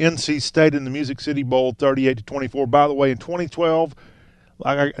off NC State in the Music City Bowl 38-24. By the way, in 2012 –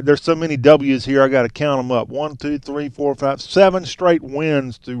 there's so many W's here, I got to count them up. 1, 2, 3, 4, 5, 7 straight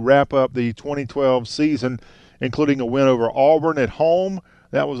wins to wrap up the 2012 season, including a win over Auburn at home.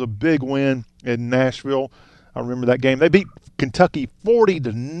 That was a big win in Nashville. I remember that game. They beat Kentucky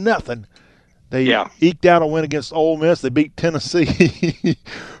 40-0. They eked out a win against Ole Miss. They beat Tennessee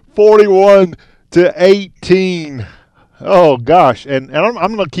 41-18. Oh gosh, and I'm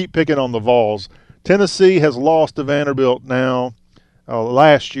going to keep picking on the Vols. Tennessee has lost to Vanderbilt now.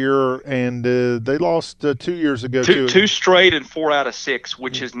 Last year, and they lost 2 years ago. Two straight and 4 out of 6,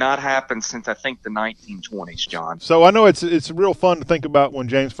 which has not happened since I think the 1920s, John. So I know it's real fun to think about when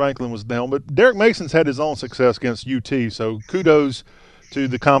James Franklin was down, but Derek Mason's had his own success against UT. So kudos to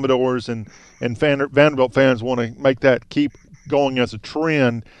the Commodores, and Vanderbilt fans want to make that keep going as a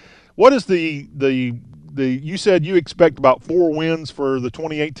trend. What is the you said you expect about 4 wins for the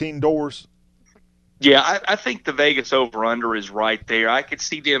 2018 Doors? Yeah, I think the Vegas over-under is right there. I could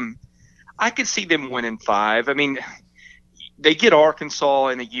see them winning 5. I mean, they get Arkansas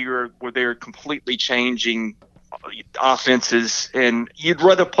in a year where they're completely changing offenses, and you'd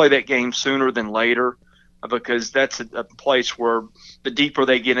rather play that game sooner than later because that's a place where the deeper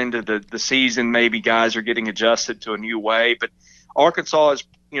they get into the season, maybe guys are getting adjusted to a new way. But Arkansas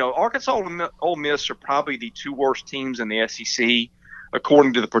and Ole Miss are probably the 2 worst teams in the SEC,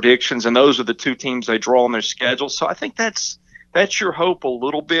 according to the predictions, and those are the 2 teams they draw on their schedule. So I think that's your hope a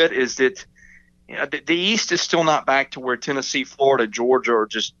little bit, is that the East is still not back to where Tennessee, Florida, Georgia are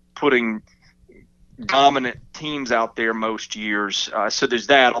just putting dominant teams out there most years. So there's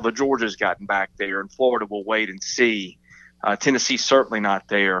that, although Georgia's gotten back there, and Florida will wait and see. Tennessee's certainly not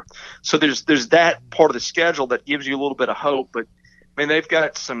there. So there's that part of the schedule that gives you a little bit of hope. But, I mean, they've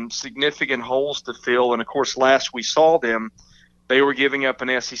got some significant holes to fill, and, of course, last we saw them, they were giving up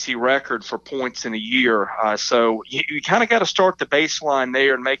an SEC record for points in a year. So you kind of got to start the baseline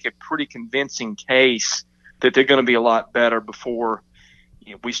there and make a pretty convincing case that they're going to be a lot better before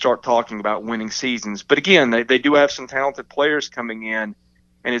we start talking about winning seasons. But again, they do have some talented players coming in.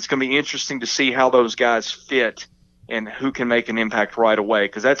 and it's going to be interesting to see how those guys fit and who can make an impact right away,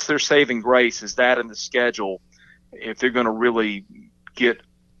 because that's their saving grace, is that in the schedule, if they're going to really get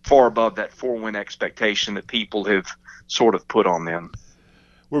far above that 4-win expectation that people have sort of put on them.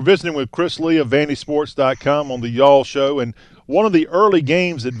 We're visiting with Chris Lee of VandySports.com on the Y'all Show, and one of the early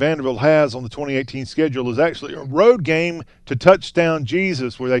games that Vanderbilt has on the 2018 schedule is actually a road game to Touchdown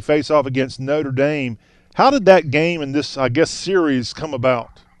Jesus, where they face off against Notre Dame. How did that game and this, I guess, series come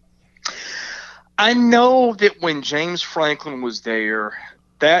about? I know that when James Franklin was there,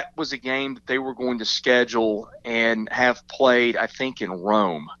 that was a game that they were going to schedule and have played, I think, in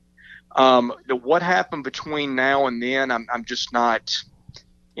Rome. What happened between now and then, I'm just not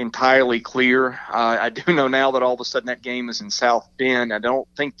entirely clear. I do know now that all of a sudden that game is in South Bend. I don't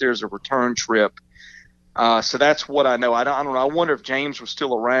think there's a return trip. So that's what I know. I don't know. I wonder if James was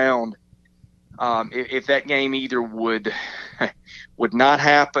still around, if that game either would not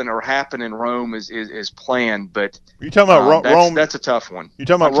happen or happen in Rome as planned. But you're talking about Rome. That's a tough one. You're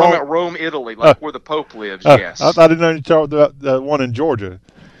talking about Rome, Italy, like where the Pope lives. Yes. I didn't know you talked about the one in Georgia.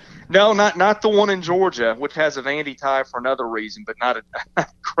 No, not the one in Georgia, which has a Vandy tie for another reason, but not a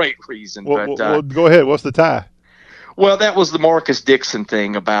great reason. Well, go ahead. What's the tie? Well, that was the Marcus Dixon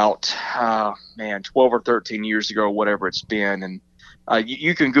thing about 12 or 13 years ago, or whatever it's been, and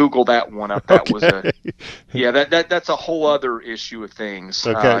you can Google that one up. That was that's a whole other issue of things.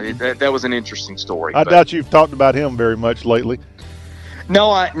 Okay. That was an interesting story. I doubt you've talked about him very much lately.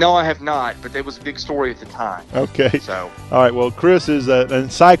 No, I have not, but it was a big story at the time. Okay. So, all right. Well, Chris is an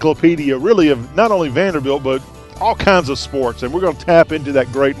encyclopedia, really, of not only Vanderbilt but all kinds of sports, and we're going to tap into that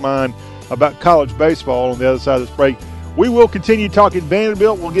great mind about college baseball on the other side of this break. We will continue talking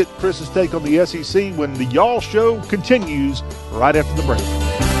Vanderbilt. We'll get Chris's take on the SEC when the Y'all Show continues right after the break.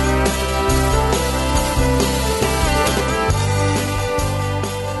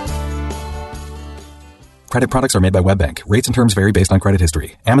 Credit products are made by WebBank. Rates and terms vary based on credit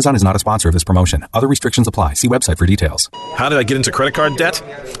history. Amazon is not a sponsor of this promotion. Other restrictions apply. See website for details. How did I get into credit card debt?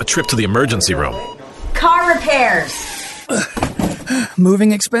 A trip to the emergency room. Car repairs.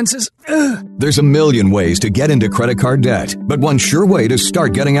 Moving expenses. There's a million ways to get into credit card debt, but one sure way to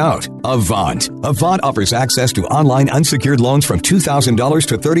start getting out. Avant. Avant offers access to online unsecured loans from $2,000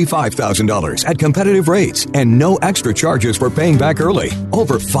 to $35,000 at competitive rates and no extra charges for paying back early.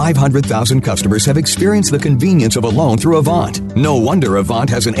 Over 500,000 customers have experienced the convenience of a loan through Avant. No wonder Avant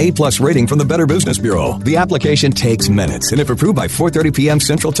has an A+ rating from the Better Business Bureau. The application takes minutes, and if approved by 4:30 p.m.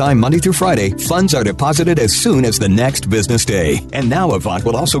 Central Time Monday through Friday, funds are deposited as soon as the next business day. And now Avant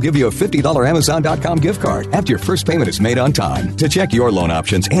will also give you a $50 Amazon.com gift card after your first payment is made on time. To check your loan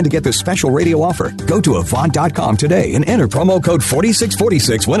options and to get this special radio offer, go to Avant.com today and enter promo code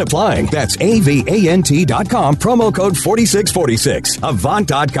 4646 when applying. That's AVANT.com, promo code 4646.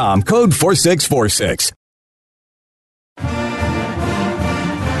 Avant.com, code 4646.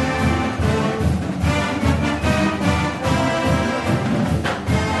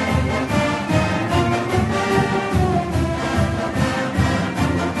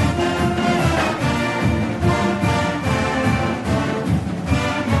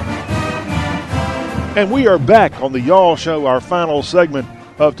 And we are back on the Y'all Show, our final segment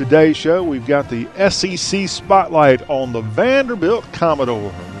of today's show. We've got the SEC Spotlight on the Vanderbilt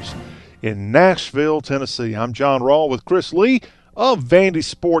Commodores in Nashville, Tennessee. I'm John Rawl with Chris Lee of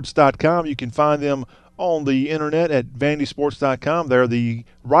VandySports.com. You can find them on the internet at VandySports.com. They're the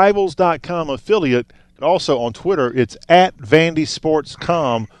Rivals.com affiliate. And also on Twitter, it's at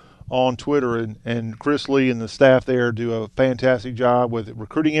VandySports.com on Twitter. And Chris Lee and the staff there do a fantastic job with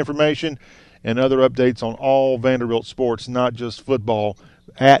recruiting information and other updates on all Vanderbilt sports, not just football,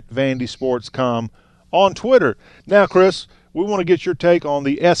 at VandySports.com on Twitter. Now, Chris, we want to get your take on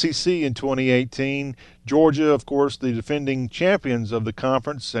the SEC in 2018. Georgia, of course, the defending champions of the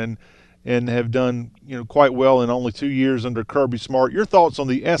conference and have done quite well in only 2 years under Kirby Smart. Your thoughts on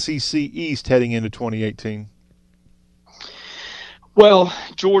the SEC East heading into 2018? Well,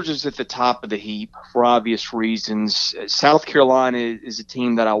 Georgia's at the top of the heap for obvious reasons. South Carolina is a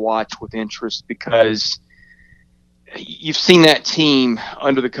team that I watch with interest because you've seen that team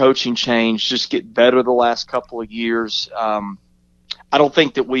under the coaching change just get better the last couple of years. I don't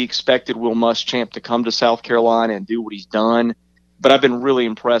think that we expected Will Muschamp to come to South Carolina and do what he's done, but I've been really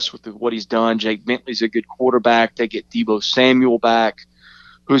impressed with what he's done. Jake Bentley's a good quarterback. They get Deebo Samuel back,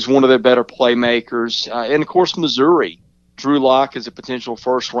 who's one of their better playmakers. And, of course, Missouri. Drew Lock is a potential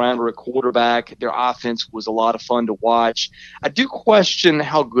first-rounder at quarterback. Their offense was a lot of fun to watch. I do question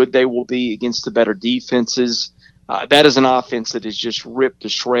how good they will be against the better defenses. That is an offense that has just ripped to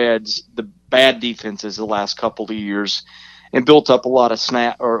shreds the bad defenses the last couple of years. and built up a lot of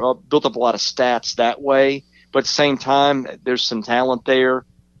stats that way. But at the same time, there's some talent there,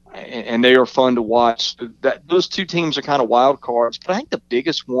 and they are fun to watch. Those two teams are kind of wild cards. But I think the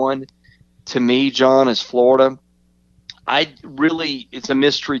biggest one to me, John, is Florida. It's a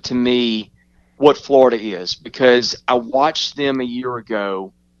mystery to me what Florida is, because I watched them a year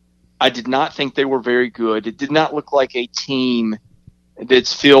ago. I did not think they were very good. It did not look like a team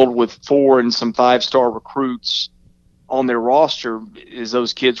that's filled with 4 and some 5-star recruits on their roster, as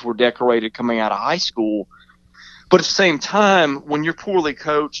those kids were decorated coming out of high school. But at the same time, when you're poorly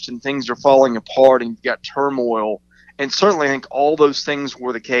coached and things are falling apart and you've got turmoil, and certainly I think all those things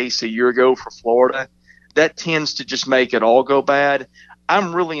were the case a year ago for Florida, that tends to just make it all go bad.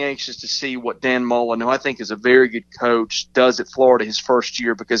 I'm really anxious to see what Dan Mullen, who I think is a very good coach, does at Florida his first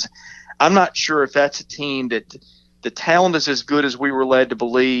year, because I'm not sure if that's a team that the talent is as good as we were led to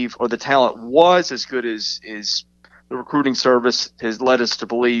believe, or the talent was as good as the recruiting service has led us to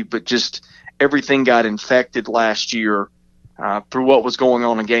believe, but just everything got infected last year through what was going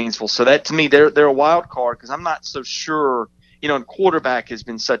on in Gainesville. So that, to me, they're a wild card, because I'm not so sure. And quarterback has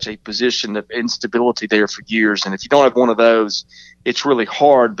been such a position of instability there for years, and if you don't have one of those, it's really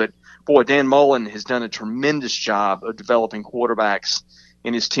hard. But boy, Dan Mullen has done a tremendous job of developing quarterbacks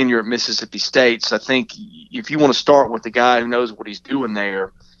in his tenure at Mississippi State. So I think if you want to start with the guy who knows what he's doing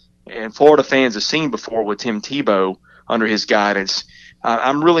there, and Florida fans have seen before with Tim Tebow under his guidance,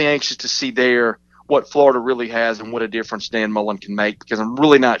 I'm really anxious to see there what Florida really has and what a difference Dan Mullen can make, because I'm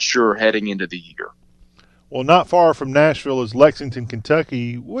really not sure heading into the year. Well, not far from Nashville is Lexington,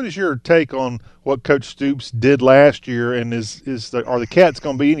 Kentucky. What is your take on what Coach Stoops did last year, and are the Cats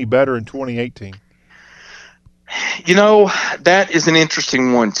going to be any better in 2018? That is an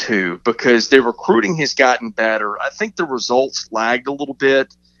interesting one too, because their recruiting has gotten better. I think the results lagged a little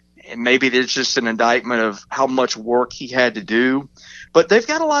bit, and maybe there's just an indictment of how much work he had to do. But they've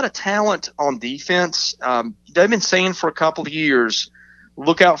got a lot of talent on defense. They've been saying for a couple of years,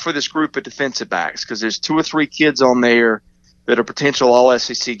 look out for this group of defensive backs, because there's 2 or 3 kids on there that are potential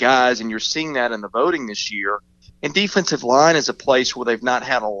all-SEC guys, and you're seeing that in the voting this year. And defensive line is a place where they've not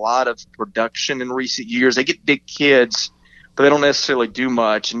had a lot of production in recent years. They get big kids, but they don't necessarily do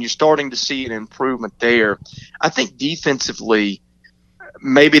much, and you're starting to see an improvement there. I think defensively,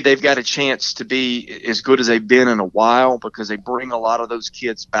 maybe they've got a chance to be as good as they've been in a while, because they bring a lot of those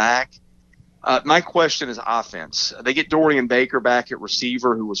kids back. My question is offense. They get Dorian Baker back at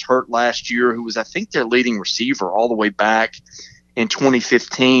receiver, who was hurt last year, who was, I think, their leading receiver all the way back in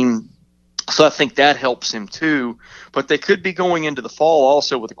 2015. So I think that helps him too. But they could be going into the fall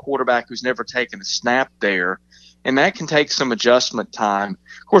also with a quarterback who's never taken a snap there, and that can take some adjustment time.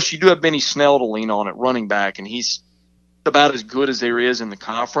 Of course, you do have Benny Snell to lean on at running back, and he's about as good as there is in the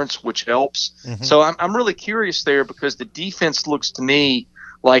conference, which helps. Mm-hmm. So I'm really curious there, because the defense looks to me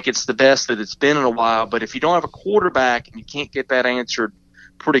like it's the best that it's been in a while. But if you don't have a quarterback and you can't get that answered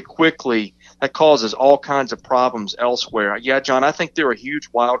pretty quickly, that causes all kinds of problems elsewhere. Yeah, John, I think they're a huge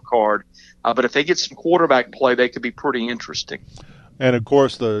wild card. But if they get some quarterback play, they could be pretty interesting. And, of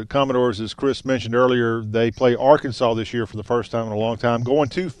course, the Commodores, as Chris mentioned earlier, they play Arkansas this year for the first time in a long time, going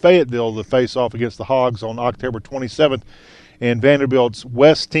to Fayetteville to face off against the Hogs on October 27th. And Vanderbilt's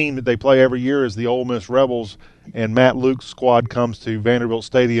West team that they play every year is the Ole Miss Rebels, and Matt Luke's squad comes to Vanderbilt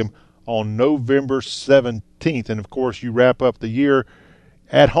Stadium on November 17th. And, of course, you wrap up the year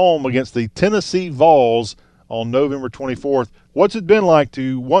at home against the Tennessee Vols on November 24th. What's it been like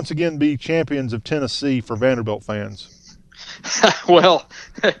to once again be champions of Tennessee for Vanderbilt fans? Well,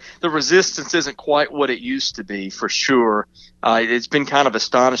 the resistance isn't quite what it used to be, for sure. It's been kind of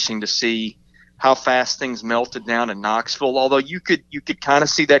astonishing to see how fast things melted down in Knoxville, although you could kind of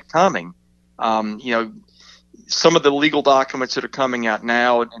see that coming. Some of the legal documents that are coming out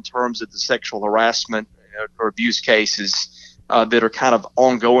now in terms of the sexual harassment or abuse cases that are kind of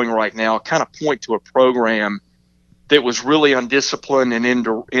ongoing right now kind of point to a program that was really undisciplined and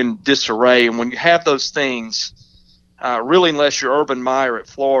in disarray. And when you have those things, really, unless you're Urban Meyer at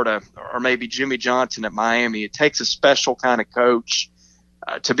Florida or maybe Jimmy Johnson at Miami, it takes a special kind of coach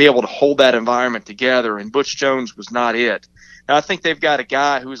to be able to hold that environment together, and Butch Jones was not it. Now, I think they've got a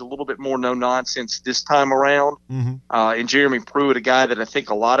guy who's a little bit more no-nonsense this time around, in Jeremy Pruitt, a guy that I think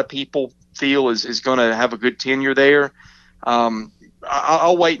a lot of people feel is going to have a good tenure there.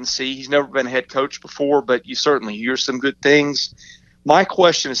 I'll wait and see. He's never been a head coach before, but you certainly hear some good things. My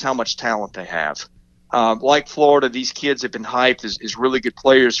question is how much talent they have. Like Florida, these kids have been hyped as really good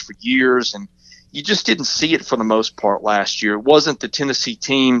players for years, and you just didn't see it for the most part last year. It wasn't the Tennessee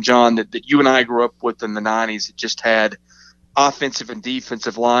team, John, that you and I grew up with in the 90s. It just had offensive and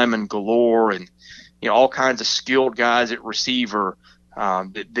defensive linemen galore, and all kinds of skilled guys at receiver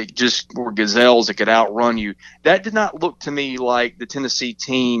that just were gazelles that could outrun you. That did not look to me like the Tennessee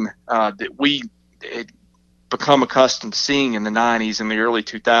team that we had become accustomed to seeing in the 90s and the early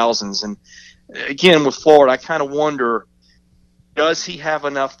 2000s. And again, with Florida, I kind of wonder, does he have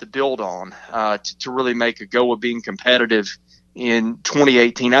enough to build on to really make a go of being competitive in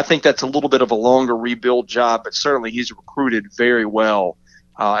 2018? I think that's a little bit of a longer rebuild job, but certainly he's recruited very well.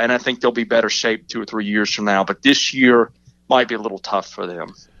 And I think they'll be better shape 2 or 3 years from now. But this year might be a little tough for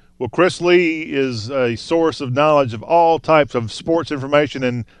them. Well, Chris Lee is a source of knowledge of all types of sports information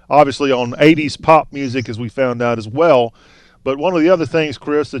and obviously on 80s pop music, as we found out as well. But one of the other things,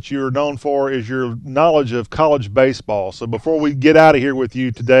 Chris, that you're known for is your knowledge of college baseball. So before we get out of here with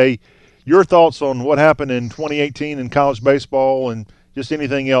you today, your thoughts on what happened in 2018 in college baseball and just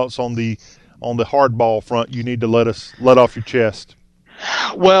anything else on the hardball front you need to let off your chest.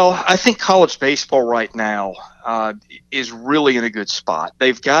 Well, I think college baseball right now is really in a good spot.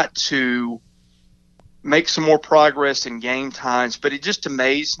 They've got to make some more progress in game times, but it just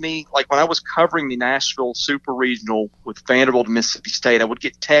amazed me. Like when I was covering the Nashville Super Regional with Vanderbilt and Mississippi State, I would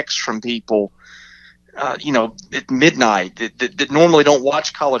get texts from people, at midnight that normally don't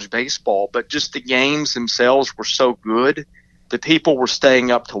watch college baseball, but just the games themselves were so good that people were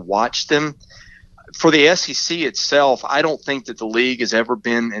staying up to watch them. For the SEC itself, I don't think that the league has ever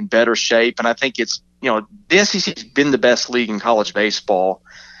been in better shape. And I think it's, the SEC has been the best league in college baseball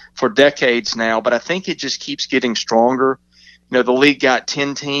for decades now, but I think it just keeps getting stronger. The league got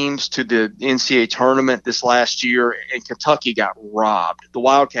 10 teams to the NCAA tournament this last year, and Kentucky got robbed. The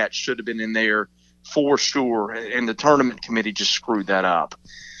Wildcats should have been in there for sure, and the tournament committee just screwed that up.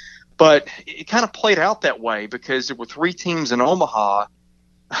 But it kind of played out that way because there were 3 teams in Omaha,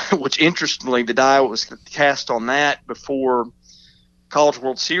 which interestingly, the die was cast on that before College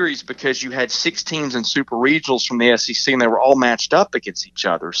World Series because you had 6 teams in super regionals from the SEC, and they were all matched up against each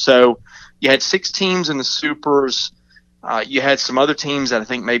other. So you had 6 teams in the supers. You had some other teams that I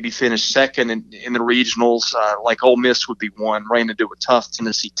think maybe finished second in the regionals, like Ole Miss would be one, ran into a tough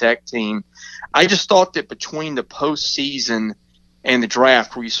Tennessee Tech team. I just thought that between the postseason and the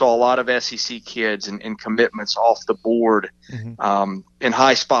draft, where you saw a lot of SEC kids and commitments off the board in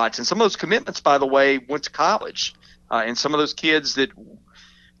high spots. And some of those commitments, by the way, went to college. And some of those kids that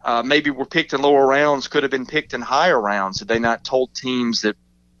maybe were picked in lower rounds could have been picked in higher rounds had they not told teams that,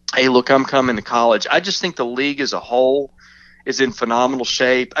 hey, look, I'm coming to college. I just think the league as a whole is in phenomenal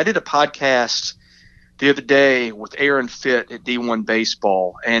shape. I did a podcast the other day with Aaron Fitt at D1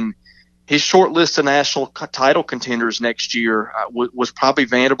 Baseball, and his short list of national title contenders next year was probably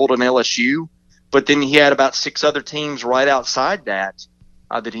Vanderbilt and LSU, but then he had about 6 other teams right outside that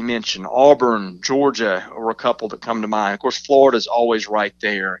that he mentioned. Auburn, Georgia were a couple that come to mind. Of course, Florida's always right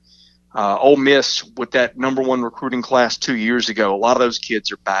there. Ole Miss with that number 1 recruiting class 2 years ago, a lot of those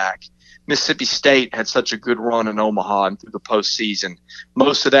kids are back. Mississippi State had such a good run in Omaha and through the postseason.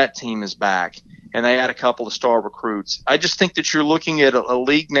 Most of that team is back, and they had a couple of star recruits. I just think that you're looking at a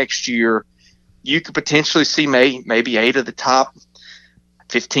league next year. You could potentially see maybe 8 of the top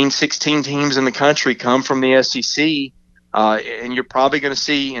 15, 16 teams in the country come from the SEC, and you're probably going to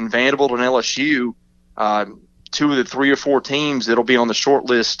see in Vanderbilt and LSU 2 of the 3 or 4 teams that'll be on the short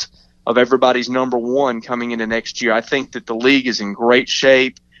list of everybody's number 1 coming into next year. I think that the league is in great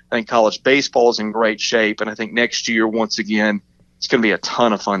shape. I think college baseball is in great shape, and I think next year, once again, it's going to be a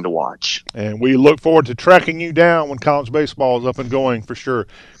ton of fun to watch. And we look forward to tracking you down when college baseball is up and going for sure.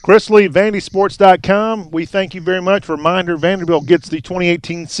 Chris Lee, VandySports.com. We thank you very much. Reminder, Vanderbilt gets the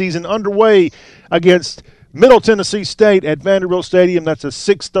 2018 season underway against Middle Tennessee State at Vanderbilt Stadium. That's a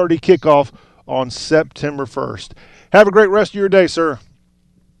 6:30 kickoff on September 1st. Have a great rest of your day, sir.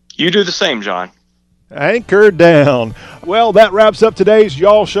 You do the same, John. Anchor down. Well, that wraps up today's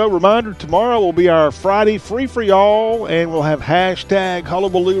Y'all Show. Reminder, tomorrow will be our Friday Free for Y'all, and we'll have hashtag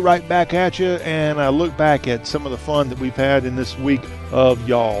Hullabaloo right back at you, and a look back at some of the fun that we've had in this week of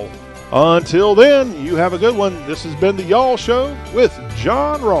Y'all. Until then, you have a good one. This has been the Y'all Show with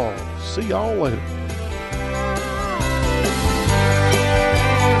John Rawls. See y'all later.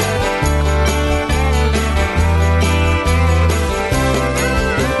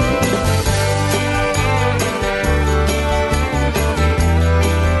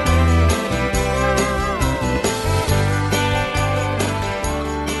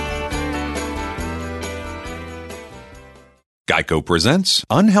 Geico presents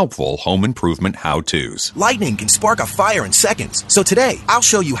Unhelpful Home Improvement How-Tos. Lightning can spark a fire in seconds. So today, I'll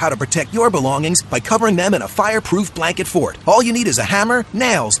show you how to protect your belongings by covering them in a fireproof blanket fort. All you need is a hammer,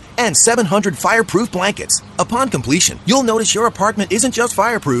 nails, and 700 fireproof blankets. Upon completion, you'll notice your apartment isn't just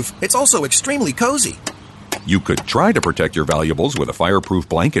fireproof, it's also extremely cozy. You could try to protect your valuables with a fireproof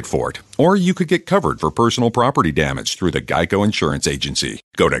blanket fort, or you could get covered for personal property damage through the Geico Insurance Agency.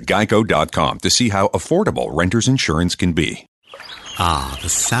 Go to geico.com to see how affordable renter's insurance can be. Ah, the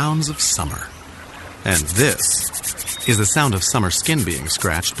sounds of summer. And this is the sound of summer skin being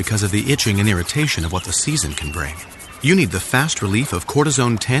scratched because of the itching and irritation of what the season can bring. You need the fast relief of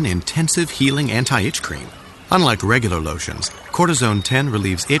Cortisone 10 Intensive Healing Anti-Itch Cream. Unlike regular lotions, Cortisone 10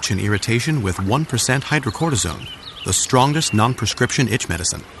 relieves itch and irritation with 1% hydrocortisone, the strongest non-prescription itch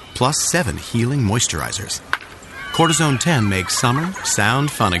medicine, plus 7 healing moisturizers. Cortisone 10 makes summer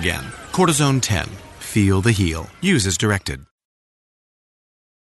sound fun again. Cortisone 10. Feel the heal. Use as directed.